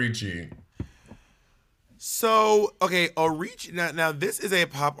Christina Ricci. So, okay, Ricci. Now this is a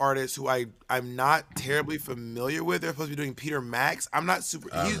pop artist who I'm not terribly familiar with. They're supposed to be doing Peter Max. I'm not super.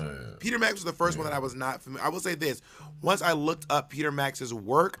 Peter Max was the first one that I was not familiar. I will say this: once I looked up Peter Max's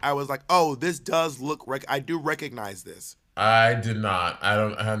work, I was like, oh, this does look. I do recognize this. I did not.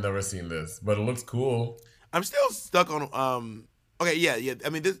 I have never seen this, but it looks cool. I'm still stuck on. Okay, yeah. I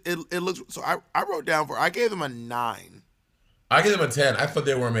mean, it looks. So I wrote down I gave them a 9. I gave them a 10. I thought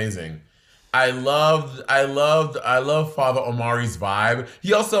they were amazing. I loved Father Omari's vibe.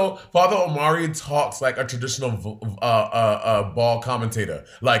 Father Omari talks like a traditional ball commentator.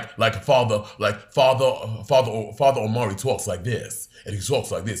 Like Father Omari talks like this, and he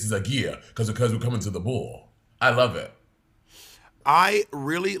talks like this. He's like, yeah, because we're coming to the bull. I love it. I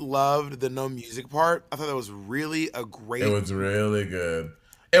really loved the no music part. I thought that was really a great. It was really good.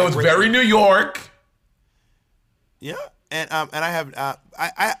 It was very New York. Yeah, and I have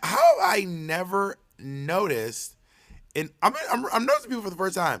I never noticed, and I'm noticing people for the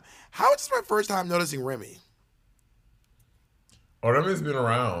first time. How is this my first time noticing Remy? Oh, Remy's been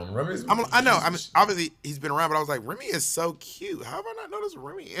around. I know. I mean, obviously he's been around, but I was like, Remy is so cute. How have I not noticed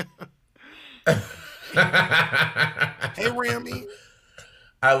Remy? Hey, Remy.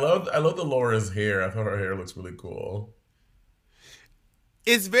 I love the Laura's hair. I thought her hair looks really cool.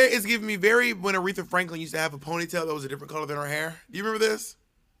 It's giving me very when Aretha Franklin used to have a ponytail that was a different color than her hair. Do you remember this?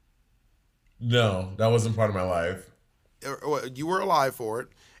 No, that wasn't part of my life. You were alive for it.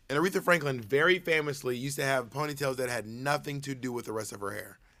 And Aretha Franklin very famously used to have ponytails that had nothing to do with the rest of her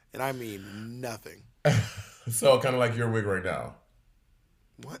hair. And I mean nothing. So kind of like your wig right now.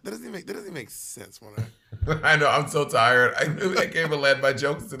 What? That doesn't make sense, Monet. I know. I'm so tired. I can't even land my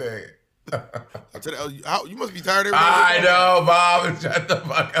jokes today. You must be tired. I know, Bob. Shut the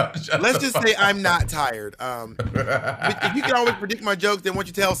fuck up. Let's just say I'm not tired. If you can always predict my jokes, then why don't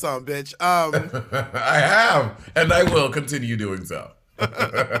you tell some, bitch? I have, and I will continue doing so.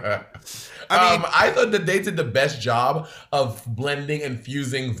 I thought that they did the best job of blending and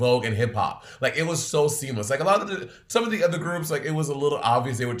fusing Vogue and hip hop. Like it was so seamless. Like some of the other groups, like it was a little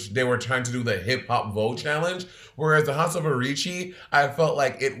obvious they were trying to do the hip hop Vogue challenge. Whereas the House of Ricci, I felt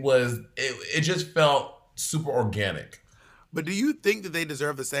like it just felt super organic. But do you think that they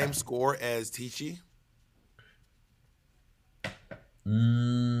deserve the same score as Tichi?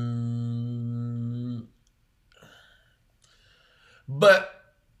 But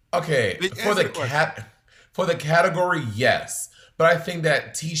okay, for the category, yes. But I think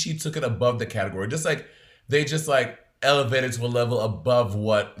that Tishi took it above the category. They just elevated to a level above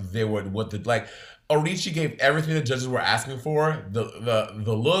what Orichi gave everything the judges were asking for,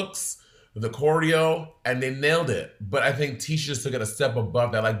 the looks, the choreo, and they nailed it. But I think Tishi just took it a step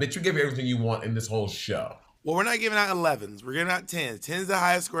above that. Like, bitch, you gave everything you want in this whole show. Well, we're not giving out 11s. We're giving out 10s. 10 is the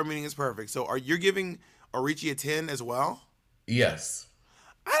highest score, meaning it's perfect. So are you giving Orichi a 10 as well? Yes.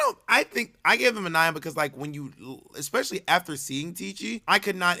 I think I gave him a 9 because especially after seeing Tichi, I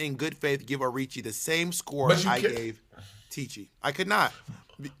could not in good faith give Orichi the same score I gave Tichi. I could not.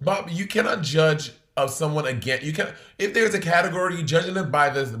 Bob, you cannot judge of someone again. You can, if there's a category, you judging it by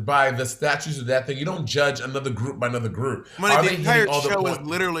the statutes of that thing. You don't judge another group by another group. The entire show is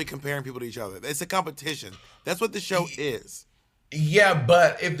literally comparing people to each other. It's a competition. That's what the show is. Yeah,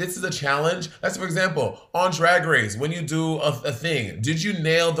 but if this is a challenge, that's for example on Drag Race when you do a thing, did you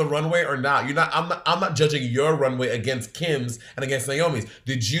nail the runway or not? You're not. I'm not judging your runway against Kim's and against Naomi's.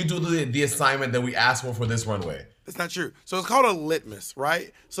 Did you do the assignment that we asked for this runway? That's not true. So it's called a litmus,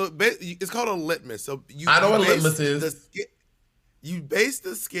 right? So it's called a litmus. So I know what litmus is. You base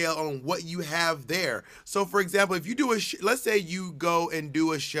the scale on what you have there. So for example, if you do let's say you go and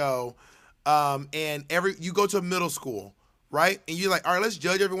do a show, and you go to a middle school. Right? And you're like, all right, let's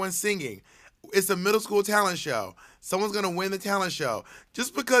judge everyone singing. It's a middle school talent show. Someone's going to win the talent show.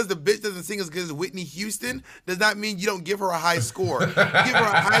 Just because the bitch doesn't sing as good as Whitney Houston does not mean you don't give her a high score. You give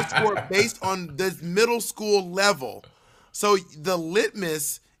her a high score based on the middle school level. So the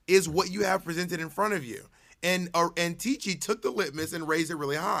litmus is what you have presented in front of you. And Tichi took the litmus and raised it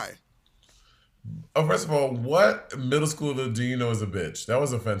really high. Oh, first of all, what middle schooler do you know is a bitch? That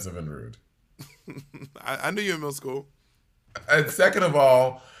was offensive and rude. I knew you in middle school. And second of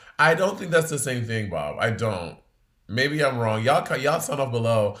all, I don't think that's the same thing, Bob. I don't. Maybe I'm wrong. Y'all sound off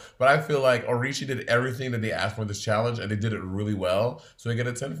below, but I feel like Orishi did everything that they asked for in this challenge, and they did it really well. So they get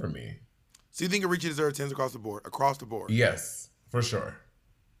a 10 from me. So you think Orishi deserves 10s across the board? Across the board? Yes, for sure.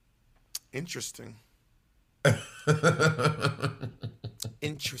 Interesting.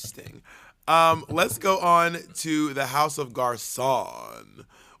 Interesting. Let's go on to the House of Garcon.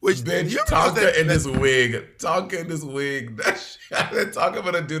 Which bitch, Tonka in this wig. Tonka in this wig. Tonka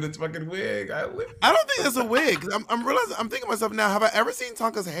gonna do this fucking wig. I don't think that's a wig. I'm realizing. I'm thinking to myself now. Have I ever seen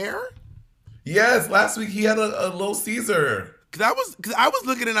Tonka's hair? Yes. Last week he had a low Caesar. Cause I was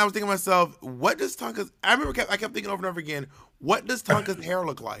looking and I was thinking to myself, what does Tonka's? I kept thinking over and over again. What does Tonka's hair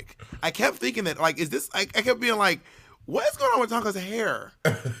look like? I kept thinking that like, is this? I kept being like, what's going on with Tonka's hair?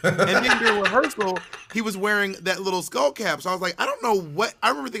 And then during rehearsal, he was wearing that little skull cap. So I was like, I don't know what. I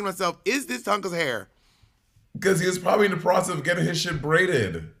remember thinking to myself, is this Tonka's hair? Because he was probably in the process of getting his shit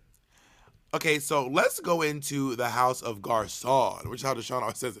braided. Okay, so let's go into the House of Garcon, which is how Deshaun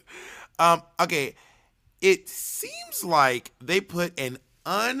always says it. Okay, it seems like they put an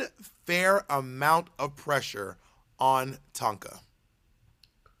unfair amount of pressure on Tonka.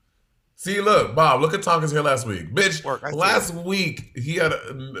 See, look, Bob, look at Tonka's hair last week. Bitch, last week he had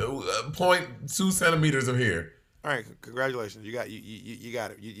 0.2 centimeters of hair. All right, congratulations. You got it. You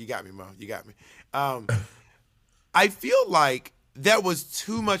got me, Mo. You got me. I feel like that was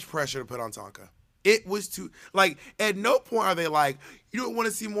too much pressure to put on Tonka. It was too, like, at no point are they like, you don't want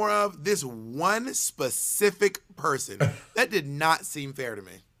to see more of this one specific person. That did not seem fair to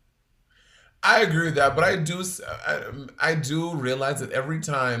me. I agree with that, but I do realize that every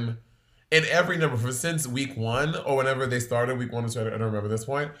time, in every number, since week 1 or whenever they started, week 1 or 2, I don't remember this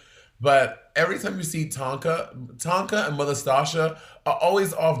point, but every time you see Tonka and Mother Stasha are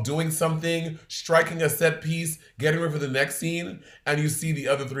always off doing something, striking a set piece, getting ready for the next scene, and you see the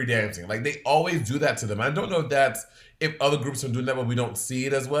other 3 dancing. Like, they always do that to them. I don't know if other groups are doing that, but we don't see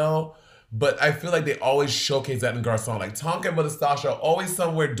it as well. But I feel like they always showcase that in Garcon. Like, Tonka and Mother Stasha are always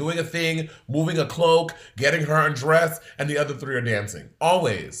somewhere doing a thing, moving a cloak, getting her undressed, and the other 3 are dancing.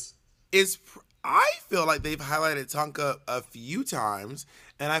 Always. I feel like they've highlighted Tonka a few times,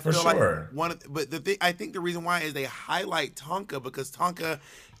 and I feel I think the reason why is they highlight Tonka because Tonka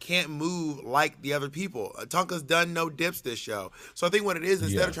can't move like the other people. Tonka's done no dips this show, so I think what it is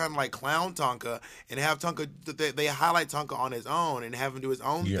instead of trying to like clown Tonka and have Tonka, they highlight Tonka on his own and have him do his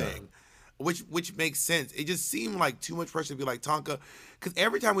own thing, which makes sense. It just seemed like too much pressure to be like Tonka, because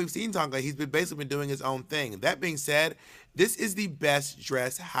every time we've seen Tonka, he's basically been doing his own thing. That being said, this is the best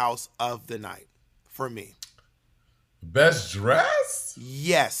dressed house of the night for me. Best dress?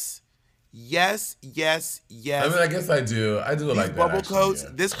 Yes. I mean, I guess I do. I do like that. Bubble coats,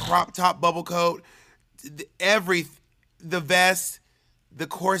 this crop top bubble coat, the vest, the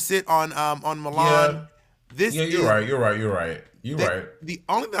corset on Milan. You're right. The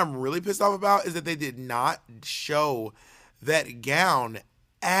only thing I'm really pissed off about is that they did not show that gown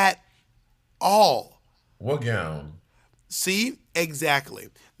at all. What gown? See? Exactly.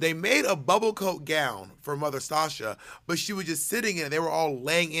 They made a bubble coat gown for Mother Stasha, but she was just sitting in it. They were all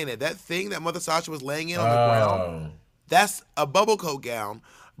laying in it. That thing that Mother Stasha was laying in on the ground, that's a bubble coat gown,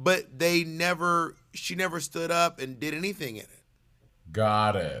 but she never stood up and did anything in it.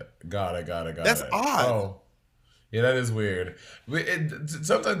 Got it. That's odd. Oh. Yeah, that is weird.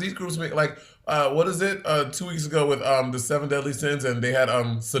 Sometimes these groups make, like, what is it? 2 weeks ago with the 7 Deadly Sins, and they had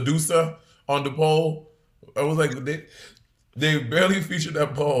Sedusa on the pole. I was like, they barely featured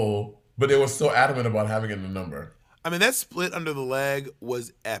that pole, but they were so adamant about having it in the number. I mean, that split under the leg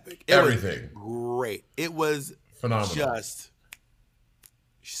was epic. Everything. Was great. It was phenomenal. Just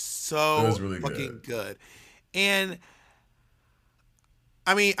so it was really fucking good. And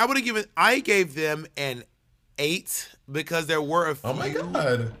I mean, I gave them an 8 because there were a few. Oh my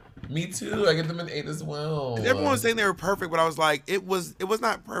God. Me too. I give them an 8 as well. Everyone was saying they were perfect, but I was like, it was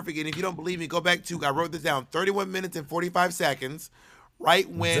not perfect. And if you don't believe me, go back to, I wrote this down, 31 minutes and 45 seconds, right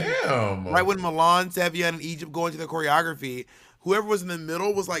when Milan, Sevilla, and Egypt go into the choreography, whoever was in the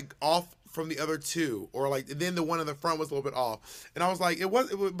middle was like off from the other two, or like, and then the one in the front was a little bit off. And I was like,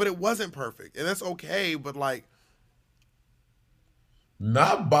 but it wasn't perfect. And that's okay, but like.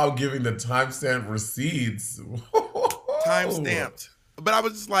 Not about giving the timestamp receipts. Time-stamped. But I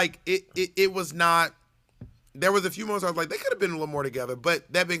was just like, it was not. There was a few moments I was like, they could have been a little more together.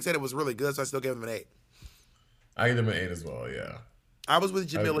 But that being said, it was really good, so I still gave them an 8. I gave them an 8 as well, yeah. I was with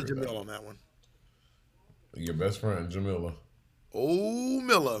Jamila Jamil on that one. Your best friend, Jamila. Oh,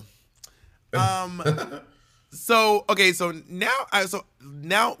 Milla. So now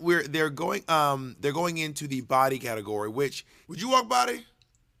they're going into the body category. Which would you walk body?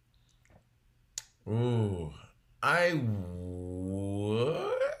 Ooh, I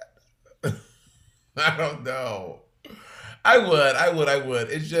would. I don't know. I would.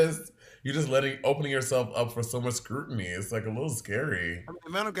 It's just you're just opening yourself up for so much scrutiny. It's like a little scary. I mean, the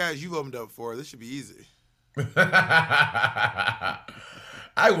amount of guys you've opened up for, this should be easy.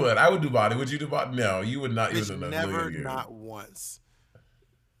 I would do body. Would you do body? No, you would not. Never, not once.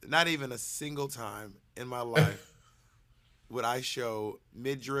 Not even a single time in my life would I show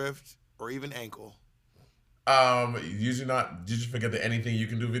midriff or even ankle. Usually not. Did you forget the anything you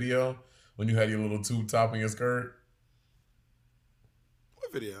can do video when you had your little tube top in your skirt?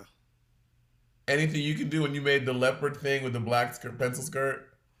 What video? Anything you can do when you made the leopard thing with the black pencil skirt?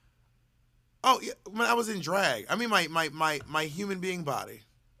 Oh yeah, when I was in drag. I mean my human being body.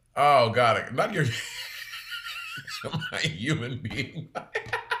 Oh, got it. Not your my human being body.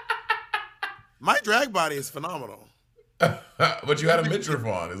 My drag body is phenomenal. But you had a midriff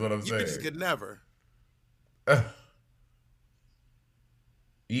on, is what I'm saying. You just could never.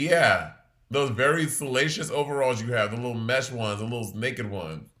 Yeah. Those very salacious overalls you have, the little mesh ones, the little naked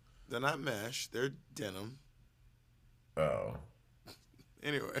ones. They're not mesh, they're denim. Oh.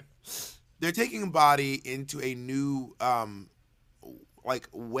 Anyway. They're taking body into a new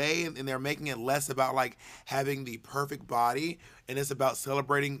way, and they're making it less about like having the perfect body, and it's about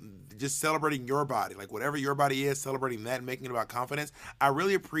celebrating your body, like whatever your body is, celebrating that and making it about confidence. I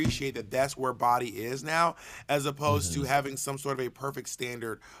really appreciate that that's where body is now, as opposed to having some sort of a perfect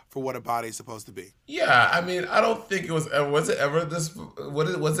standard for what a body is supposed to be. Yeah, I mean, I don't think it was it ever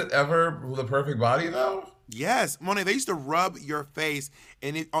the perfect body though? Yes, Monet. They used to rub your face,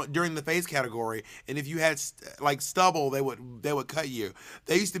 and during the face category, and if you had like stubble, they would cut you.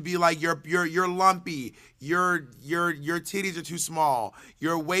 They used to be like you're lumpy, your titties are too small,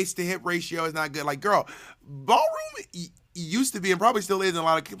 your waist to hip ratio is not good. Like, girl, ballroom used to be, and probably still is in a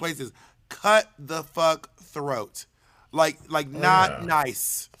lot of places, cut the fuck throat, like not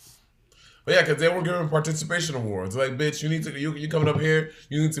nice. But yeah, because they were giving participation awards. Like, bitch, you coming up here,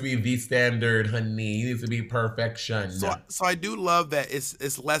 you need to be the standard, honey. You need to be perfection. So I do love that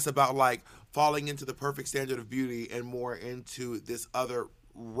it's less about like falling into the perfect standard of beauty and more into this other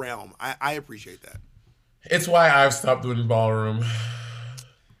realm. I appreciate that. It's why I've stopped doing ballroom.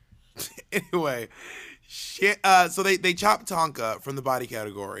 Anyway, shit. So they chopped Tonka from the body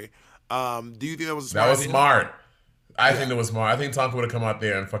category. Do you think that was smart? That was smart. I think that was smart. I think Tonka would have come out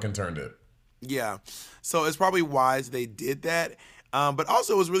there and fucking turned it. Yeah, so it's probably wise they did that. But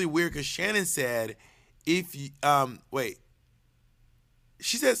also it was really weird because Shannon said, she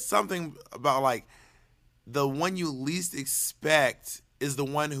said something about like the one you least expect is the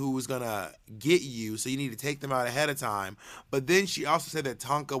one who's gonna get you, so you need to take them out ahead of time. But then she also said that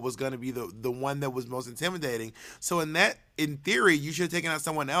Tonka was gonna be the one that was most intimidating. So in theory, you should have taken out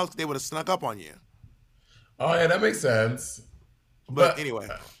someone else because they would have snuck up on you. Oh yeah, that makes sense. But anyway.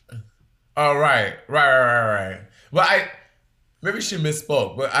 Oh, right. Well, maybe she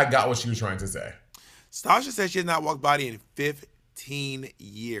misspoke, but I got what she was trying to say. Stasha said she has not walked body in 15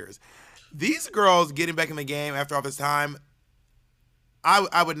 years. These girls getting back in the game after all this time,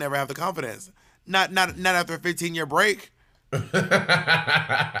 I would never have the confidence. Not after a 15-year break. Not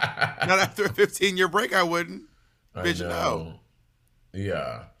after a 15-year break, I wouldn't. Bitch, no.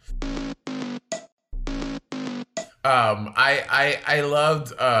 Yeah. I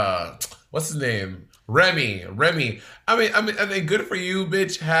loved what's his name? Remy. I mean, good for you,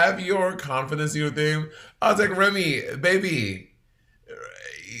 bitch. Have your confidence in your thing. I was like, Remy, baby.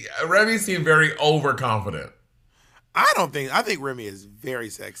 Remy seemed very overconfident. I think Remy is very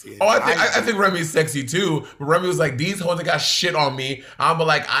sexy. Oh, I think Remy's sexy too. But Remy was like, these hoes that got shit on me. I'm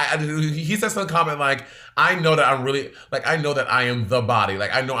like, he said some comment like, I know that I'm really, like, I know that I am the body.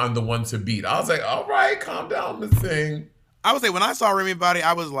 Like, I know I'm the one to beat. I was like, all right, calm down, Miss Thing. I would say when I saw Remy body,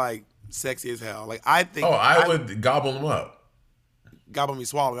 I was like, sexy as hell. Like, I think. Oh, I would gobble him up. Gobble me,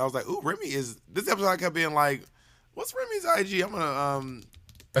 swallow me. I was like, ooh, Remy is. This episode I kept being like, what's Remy's IG? I'm gonna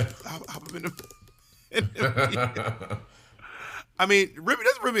hop up in the. I mean,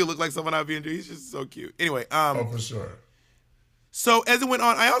 doesn't Remy look like someone I'd be into? He's just so cute. Anyway, oh, for sure. So as it went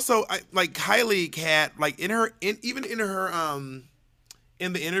on, I like Kylie Cat, like in her in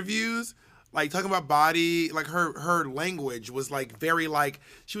the interviews, like talking about body, like her language was like very like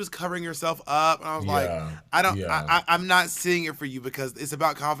she was covering herself up, and I was like, I'm not seeing it for you because it's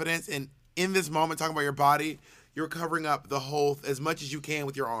about confidence, and in this moment talking about your body, you're covering up the whole as much as you can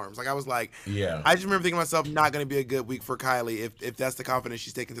with your arms. Like I was like, I just remember thinking to myself, not going to be a good week for Kylie if that's the confidence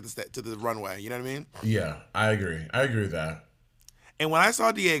she's taking to the runway. You know what I mean? Yeah, I agree with that. And when I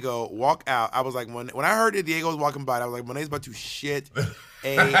saw Diego walk out, I was like, when I heard that Diego was walking by, I was like, Monet's about to shit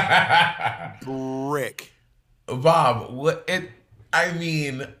a brick. Bob, I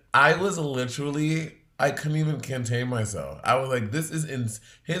mean, I was literally, I couldn't even contain myself. I was like,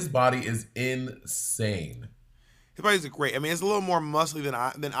 his body is insane. His body's great. I mean, it's a little more muscly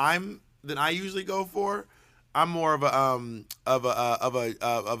than I usually go for. I'm more of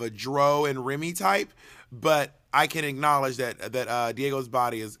a Dro and Remy type, but I can acknowledge that Diego's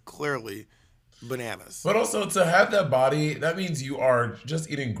body is clearly bananas. But also to have that body, that means you are just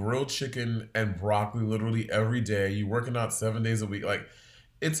eating grilled chicken and broccoli literally every day. You working out 7 days a week. Like,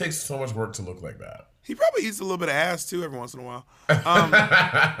 it takes so much work to look like that. He probably eats a little bit of ass too every once in a while.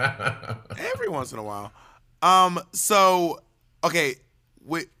 Every once in a while. So, okay,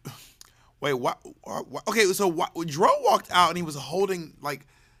 wait, what? Okay, so Dro walked out and he was holding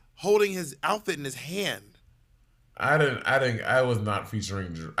his outfit in his hand. I was not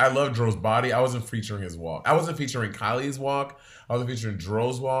featuring Drew. I love Dro's body. I wasn't featuring his walk. I wasn't featuring Kylie's walk. I wasn't featuring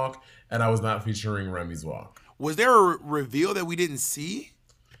Dro's walk, and I was not featuring Remy's walk. Was there a reveal that we didn't see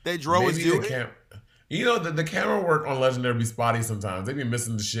that Dro was doing? You know, the camera work on Legendary be spotty sometimes. They be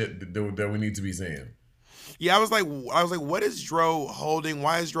missing the shit that we need to be seeing. Yeah, I was like, what is Dro holding?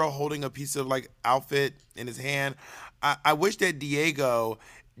 Why is Dro holding a piece of like outfit in his hand? I wish that Diego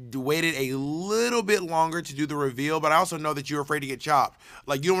waited a little bit longer to do the reveal, but I also know that you're afraid to get chopped.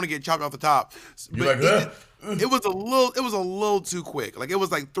 Like, you don't want to get chopped off the top. You like that? It was a little too quick. Like, it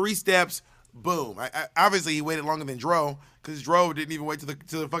was like 3 steps, boom. Obviously, he waited longer than Dro because Dro didn't even wait to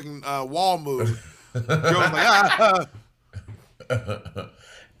the fucking wall move. Dro was like,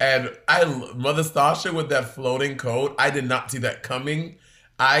 And Mother Stasha with that floating coat, I did not see that coming.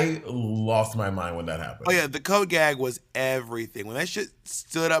 I lost my mind when that happened. Oh, yeah, the coat gag was everything. When that shit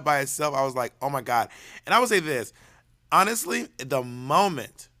stood up by itself, I was like, oh, my God. And I would say this. Honestly, the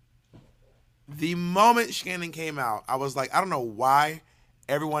moment Shannon came out, I was like, I don't know why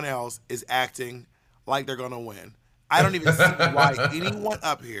everyone else is acting like they're going to win. I don't even see why anyone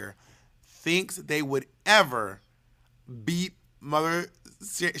up here thinks they would ever beat Mother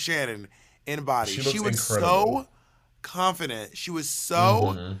Shannon in body. She was so confident. She was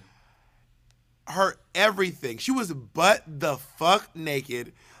so her everything. She was butt the fuck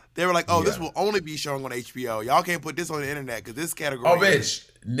naked. They were like, oh, this will only be shown on HBO. Y'all can't put this on the internet because this category. Oh, bitch.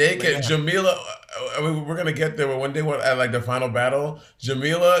 Naked. Jamila, I mean, we're going to get there, but one day at like the final battle,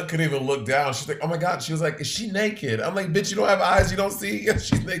 Jamila couldn't even look down. She's like, oh my God. She was like, is she naked? I'm like, bitch, you don't have eyes. You don't see? Yes,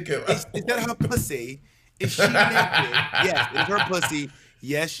 she's naked. Is that her pussy? Is she naked? Yes, it's her pussy.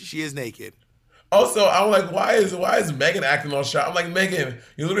 Yes, she is naked. Also, I'm like, why is Megan acting all shy? I'm like, Megan,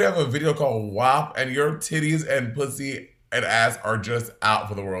 you literally have a video called WAP, and your titties and pussy and ass are just out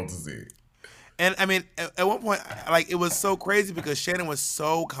for the world to see. And I mean, at one point, like, it was so crazy because Shannon was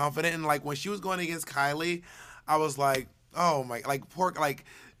so confident, and like when she was going against Kylie, I was like, oh my, like poor, like,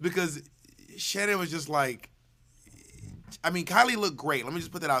 because Shannon was just like, I mean, Kylie looked great. Let me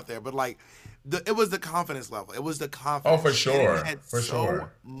just put that out there, but like, it was the confidence level. It was the confidence. Oh, for sure. Shannon had so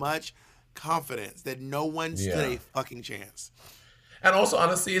much confidence that no one stood a fucking chance. And also,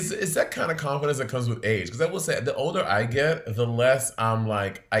 honestly, it's that kind of confidence that comes with age. Because I will say, the older I get, the less I'm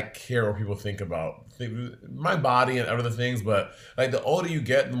like, I care what people think about my body and other things. But like, the older you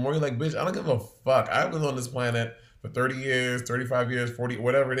get, the more you're like, bitch, I don't give a fuck. I've been on this planet for 30 years, 35 years, 40,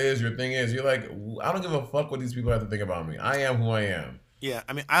 whatever it is, your thing is. You're like, I don't give a fuck what these people have to think about me. I am who I am. Yeah,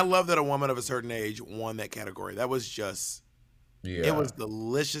 I mean, I love that a woman of a certain age won that category. That was just... Yeah. It was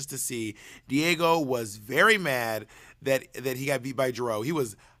delicious to see. Diego was very mad that he got beat by Dro. He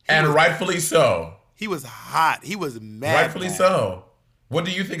was rightfully so. He was hot. He was mad. Rightfully so. What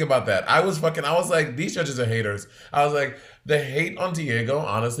do you think about that? I was like, these judges are haters. I was like, the hate on Diego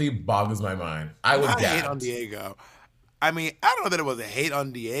honestly boggles my mind. I was gagged. Hate on Diego. I mean, I don't know that it was a hate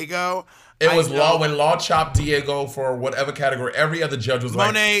on Diego. It was Law when Law chopped Diego for whatever category. Every other judge was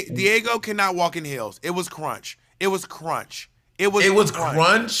Monet, Diego cannot walk in heels. It was crunch. It was crunch. It was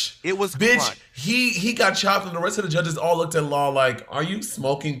crunch. It was bitch. Crunch. He got chopped, and the rest of the judges all looked at Law like, "Are you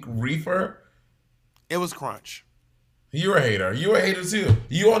smoking reefer?" It was crunch. You're a hater. You're a hater too.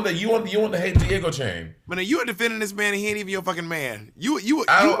 You on the hate Diego chain. But you are defending this man, and he ain't even your fucking man. You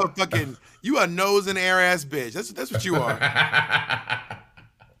a nose in the air ass bitch. That's what you are.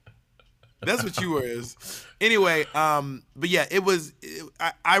 That's what you is. Anyway, but yeah,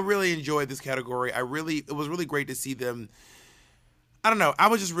 I really enjoyed this category. It was really great to see them. I don't know. I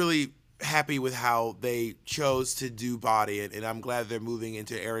was just really happy with how they chose to do body, and I'm glad they're moving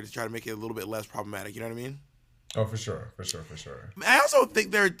into an area to try to make it a little bit less problematic. You know what I mean? Oh, for sure. I also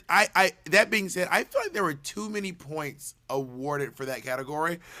think that being said, I feel like there were too many points awarded for that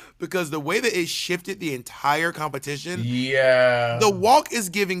category because the way that it shifted the entire competition. Yeah. The walk is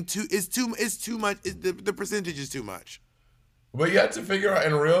too much. The percentage is too much. But you have to figure out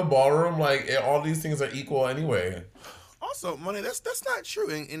in real ballroom, like all these things are equal anyway. Also, Money, that's not true.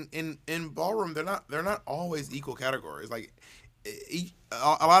 In ballroom, they're not always equal categories. Like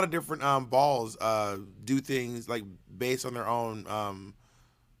a lot of different balls do things like based on their own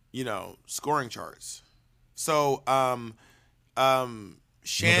scoring charts. So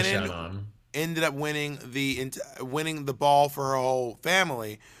Shannon ended up winning the ball for her whole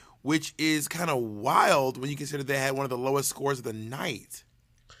family, which is kind of wild when you consider they had one of the lowest scores of the night.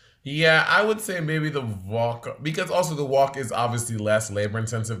 Yeah, I would say maybe the walk, because also the walk is obviously less labor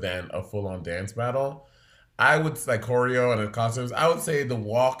intensive than a full on dance battle. I would like choreo and the costumes. I would say the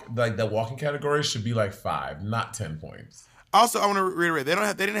walk, like the walking category, should be like 5, not 10 points. Also, I want to reiterate, they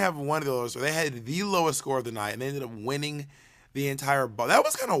didn't have one of the lowest, so they had the lowest score of the night, and they ended up winning the entire ball. That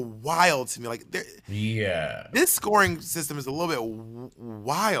was kind of wild to me. Like, this scoring system is a little bit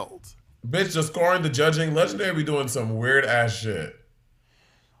wild. Bitch, the scoring, the judging, Legendary be doing some weird ass shit.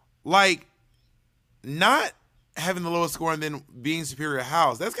 Like, not having the lowest score and then being superior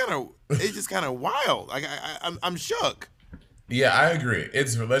house. It's just kind of wild. Like, I'm shook. Yeah, I agree.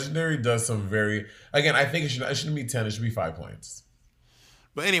 It's Legendary does some very, again, I think it shouldn't be 10, it should be 5 points.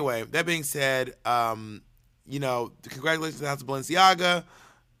 But anyway, that being said, congratulations to the House of Balenciaga.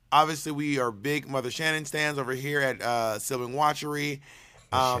 Obviously, we are big Mother Shannon stands over here at Sibling Watchery.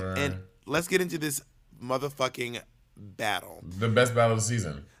 Sure. And let's get into this motherfucking battle. The best battle of the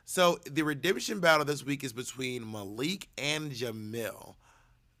season. So the redemption battle this week is between Malik and Jamil.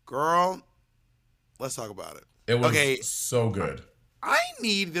 Girl, let's talk about it. It was so good. I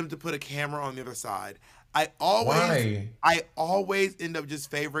need them to put a camera on the other side. I always end up just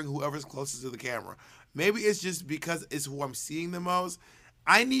favoring whoever's closest to the camera. Maybe it's just because it's who I'm seeing the most.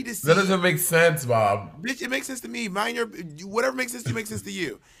 I need to see. That doesn't make sense, Bob. Bitch, it makes sense to me. Whatever makes sense to you makes sense to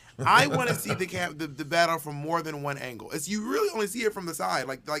you. I want to see the battle from more than one angle. It's you really only see it from the side.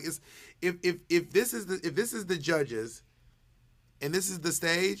 Like it's if this is the judges, and this is the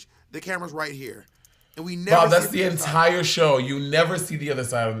stage, the camera's right here, and we never. Bob, that's the entire show. You never see the other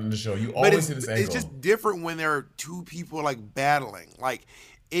side of the show. You always see this angle. It's just different when there are two people like battling. Like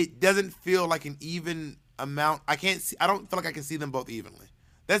it doesn't feel like an even amount. I don't feel like I can see them both evenly.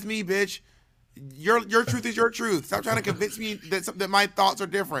 That's me, bitch. Your truth is your truth. Stop trying to convince me that my thoughts are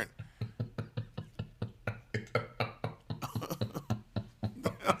different.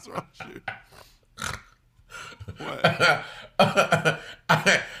 That's wrong shit. What?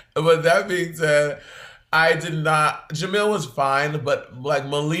 But that being said, I did not. Jamil was fine, but like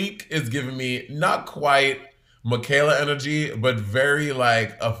Malik is giving me not quite Michaela energy, but very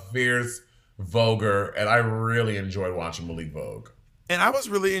like a fierce Voguer, and I really enjoyed watching Malik Vogue. And I was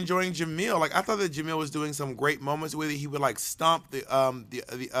really enjoying Jamil. Like I thought that Jamil was doing some great moments where he would like stomp the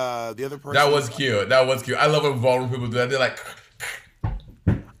other person. That was cute. I love when ballroom people do that. They're like.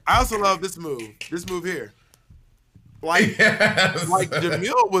 I also love this move. This move here. Like, yes. Like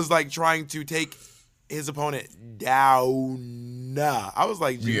Jamil was like trying to take his opponent down. I was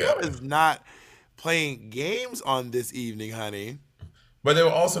like, Jamil is not playing games on this evening, honey. But they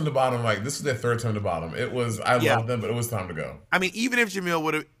were also in the bottom. Like this was their third time to bottom. It was. I loved them, but it was time to go. I mean, even if Jamil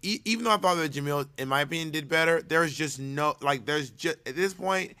would have, even though I thought that Jamil, in my opinion, did better, there's just at this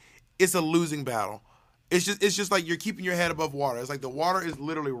point, it's a losing battle. It's just like you're keeping your head above water. It's like the water is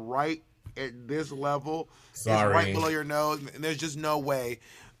literally right at this level. Sorry. It's right below your nose, and there's just no way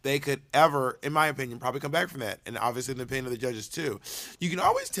they could ever, in my opinion, probably come back from that. And obviously in the opinion of the judges too. You can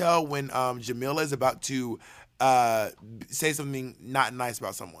always tell when Jamila is about to say something not nice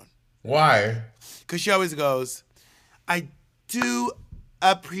about someone. Why? Because she always goes, I do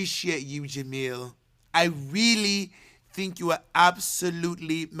appreciate you, Jamil. I really think you are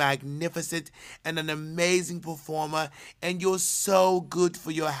absolutely magnificent and an amazing performer, and you're so good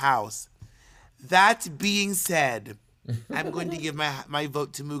for your house. That being said, I'm going to give my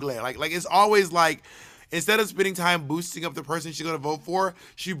vote to Mugler. Like it's always like, instead of spending time boosting up the person she's going to vote for,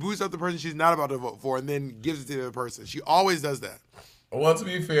 she boosts up the person she's not about to vote for and then gives it to the other person. She always does that. Well, to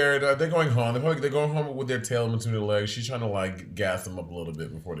be fair, they're going home. They're going home with their tail between their legs. She's trying to like gas them up a little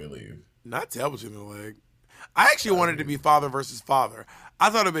bit before they leave. Not tail between the leg. I actually wanted it to be father versus father. I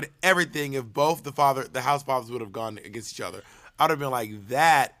thought it would have been everything if both the house fathers would have gone against each other. I would have been like,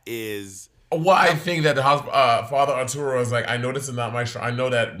 that is. Well, I think that the house father Arturo is like, I know this is not my. I know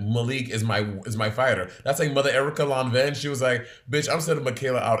that Malik is my fighter. That's like Mother Erica Lanvin. She was like, bitch, I'm sending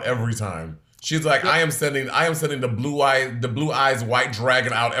Michaela out every time. She's like, I am sending the blue eyes white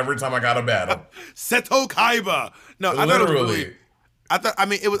dragon out every time I got a battle. Seto Kaiba. No, I literally.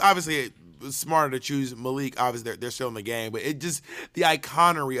 It was obviously smarter to choose Malik. Obviously, they're still in the game, but it just, the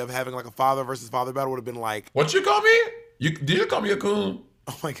iconery of having like a father versus father battle would have been like. What you call me? Did you call me a coon?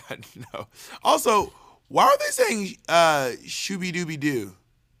 Oh my God, no. Also, why are they saying shooby dooby doo?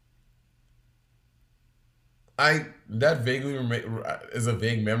 That vaguely is a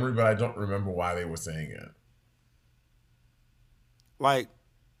vague memory, but I don't remember why they were saying it. Like,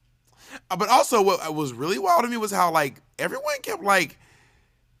 but also what was really wild to me was how like everyone kept like,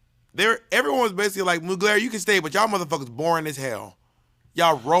 everyone was basically like, Mugler, you can stay, but y'all motherfuckers boring as hell.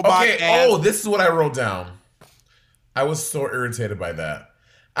 Y'all robot ass. Oh, this is what I wrote down. I was so irritated by that.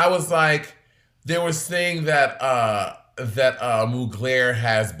 I was like, they were saying that Mugler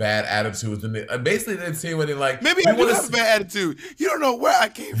has bad attitudes, and basically they're saying what they like. Maybe I do have a bad attitude. You don't know where I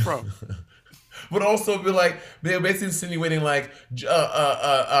came from. But also be like, they're basically insinuating like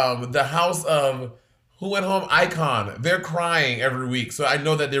the house of who went home, Icon. They're crying every week, so I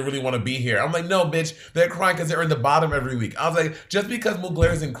know that they really want to be here. I'm like, no, bitch, they're crying because they're in the bottom every week. I was like, just because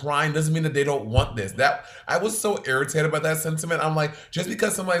Mugler isn't crying doesn't mean that they don't want this. That I was so irritated by that sentiment. I'm like, just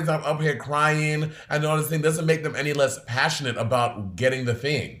because somebody's not up here crying and all this thing doesn't make them any less passionate about getting the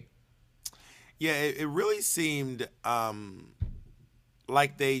thing. Yeah, it really seemed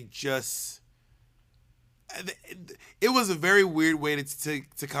like they just. It was a very weird way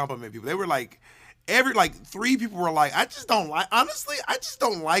to compliment people. They were like. Three people were like, I just don't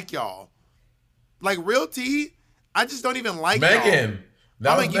like y'all. Like, real tea, I just don't even like Megan.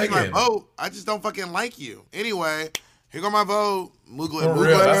 Y'all. I'm gonna give you my vote. I just don't fucking like you. Anyway, here go my vote. Mugler or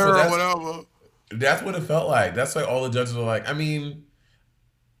whatever. That's what it felt like. That's why all the judges were like, I mean,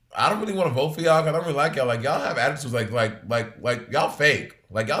 I don't really want to vote for y'all because I don't really like y'all. Like, y'all have attitudes like y'all fake.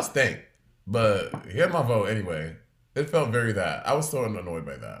 Like, y'all stink. But here's my vote anyway. It felt very that. I was so annoyed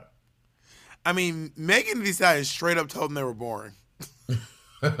by that. I mean, Megan decided straight up told them they were boring.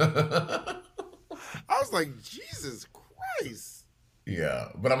 I was like, Jesus Christ. Yeah,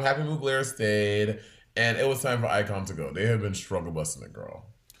 but I'm happy Mugler stayed, and it was time for Icon to go. They had been struggle busting it, girl.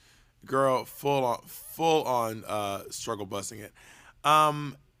 Girl, full on struggle busting it.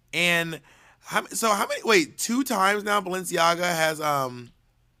 And how many? Wait, 2 times now Balenciaga has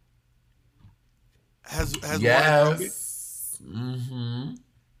yes. Mm-hmm.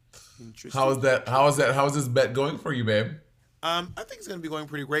 How is this bet going for you, babe? I think it's gonna be going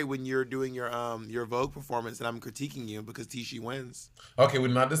pretty great when you're doing your Vogue performance and I'm critiquing you because Tishy wins. Okay, we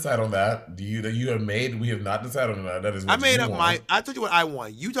did not decide on that. We have not decided on that. That is what I made up want. I told you what I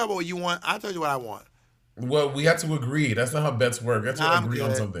want. You talk about what you want. I told you what I want. Well, we have to agree. That's not how bets work. We have to agree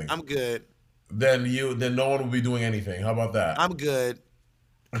on something. I'm good. Then no one will be doing anything. How about that? I'm good.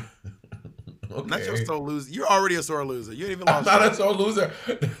 Okay. Not your sore loser. You're already a sore loser. You ain't even lost. I'm not a sore loser.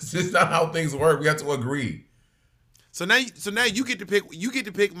 That's just not how things work. We have to agree. So now you get to pick. You get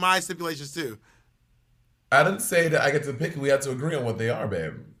to pick my stipulations too. I didn't say that I get to pick. We have to agree on what they are,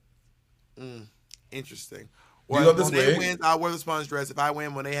 babe. Interesting. Well, if Monet wins, I'll wear the sponge dress. If I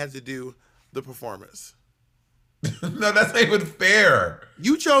win, Monet has to do the performance. No, that's not even fair.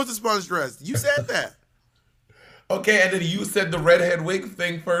 You chose the sponge dress. You said that. Okay, and then you said the redhead wig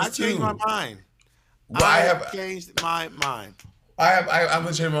thing first. I changed my mind. Well, I have changed my mind. I'm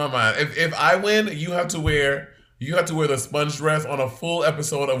gonna change my mind. If I win, you have to wear the sponge dress on a full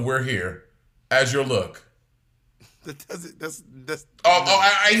episode of We're Here as your look. That's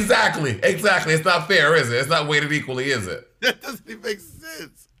exactly. It's not fair, is it? It's not weighted equally, is it? That doesn't even make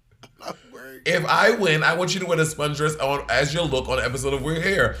sense. If I win, I want you to wear the sponge dress as your look on the episode of We're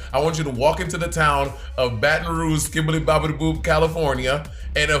Here. I want you to walk into the town of Baton Rouge, Skibbity Bobbity Boop, California,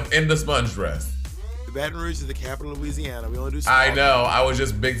 in the sponge dress. Baton Rouge is the capital of Louisiana. We only do small. I know. I was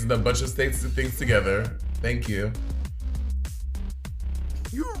just mixing a bunch of states and things together. Thank you.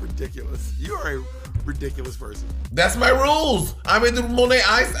 You are ridiculous. You are a ridiculous person. That's my rules. I'm in the Monet.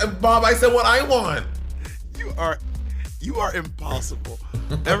 Bob, I said what I want. You are impossible.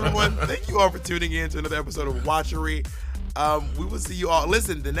 Everyone, thank you all for tuning in to another episode of Watchery. We will see you all.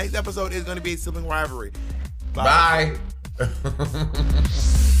 Listen, the next episode is going to be Sibling Rivalry. Bye.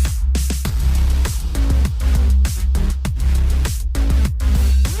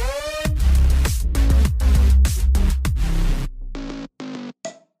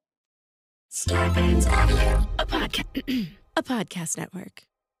 Starburns Audio, a podcast network.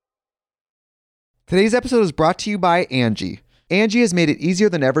 Today's episode is brought to you by Angie. Angie has made it easier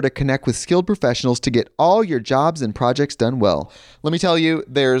than ever to connect with skilled professionals to get all your jobs and projects done well. Let me tell you,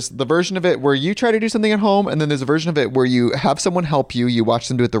 there's the version of it where you try to do something at home, and then there's a version of it where you have someone help you, you watch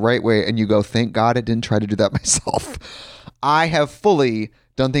them do it the right way, and you go, thank God I didn't try to do that myself. I have fully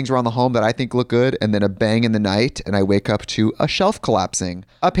done things around the home that I think look good, and then a bang in the night, and I wake up to a shelf collapsing,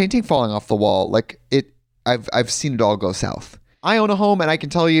 a painting falling off the wall. I've seen it all go south. I own a home, and I can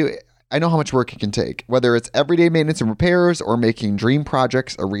tell you, I know how much work it can take. Whether it's everyday maintenance and repairs or making dream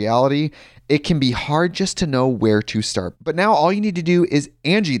projects a reality, it can be hard just to know where to start. But now all you need to do is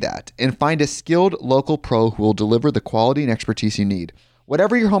Angie that and find a skilled local pro who will deliver the quality and expertise you need.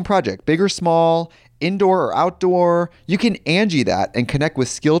 Whatever your home project, big or small, indoor or outdoor, you can Angie that and connect with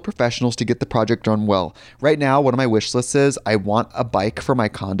skilled professionals to get the project done well. Right now, one of my wish lists is I want a bike for my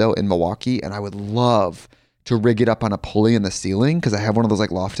condo in Milwaukee, and I would love to rig it up on a pulley in the ceiling because I have one of those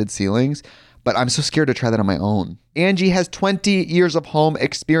lofted ceilings, but I'm so scared to try that on my own. Angie has 20 years of home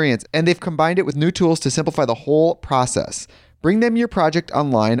experience, and they've combined it with new tools to simplify the whole process. Bring them your project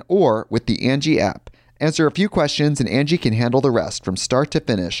online or with the Angie app. Answer a few questions and Angie can handle the rest from start to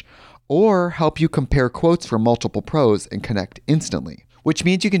finish, or help you compare quotes from multiple pros and connect instantly, which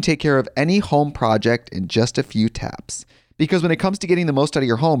means you can take care of any home project in just a few taps. Because when it comes to getting the most out of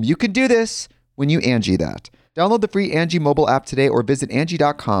your home, you can do this when you Angie that. Download the free Angie mobile app today or visit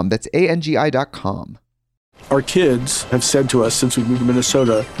Angie.com. That's ANGI.com. Our kids have said to us since we moved to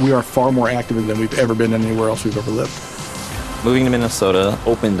Minnesota, we are far more active than we've ever been anywhere else we've ever lived. Moving to Minnesota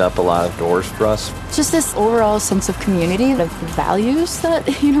opened up a lot of doors for us. Just this overall sense of community, the values that,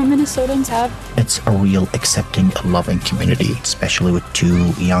 Minnesotans have. It's a real accepting, loving community, especially with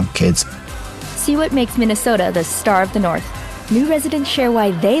 2 young kids. See what makes Minnesota the star of the North. New residents share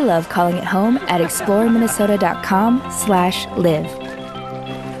why they love calling it home at exploreminnesota.com/live.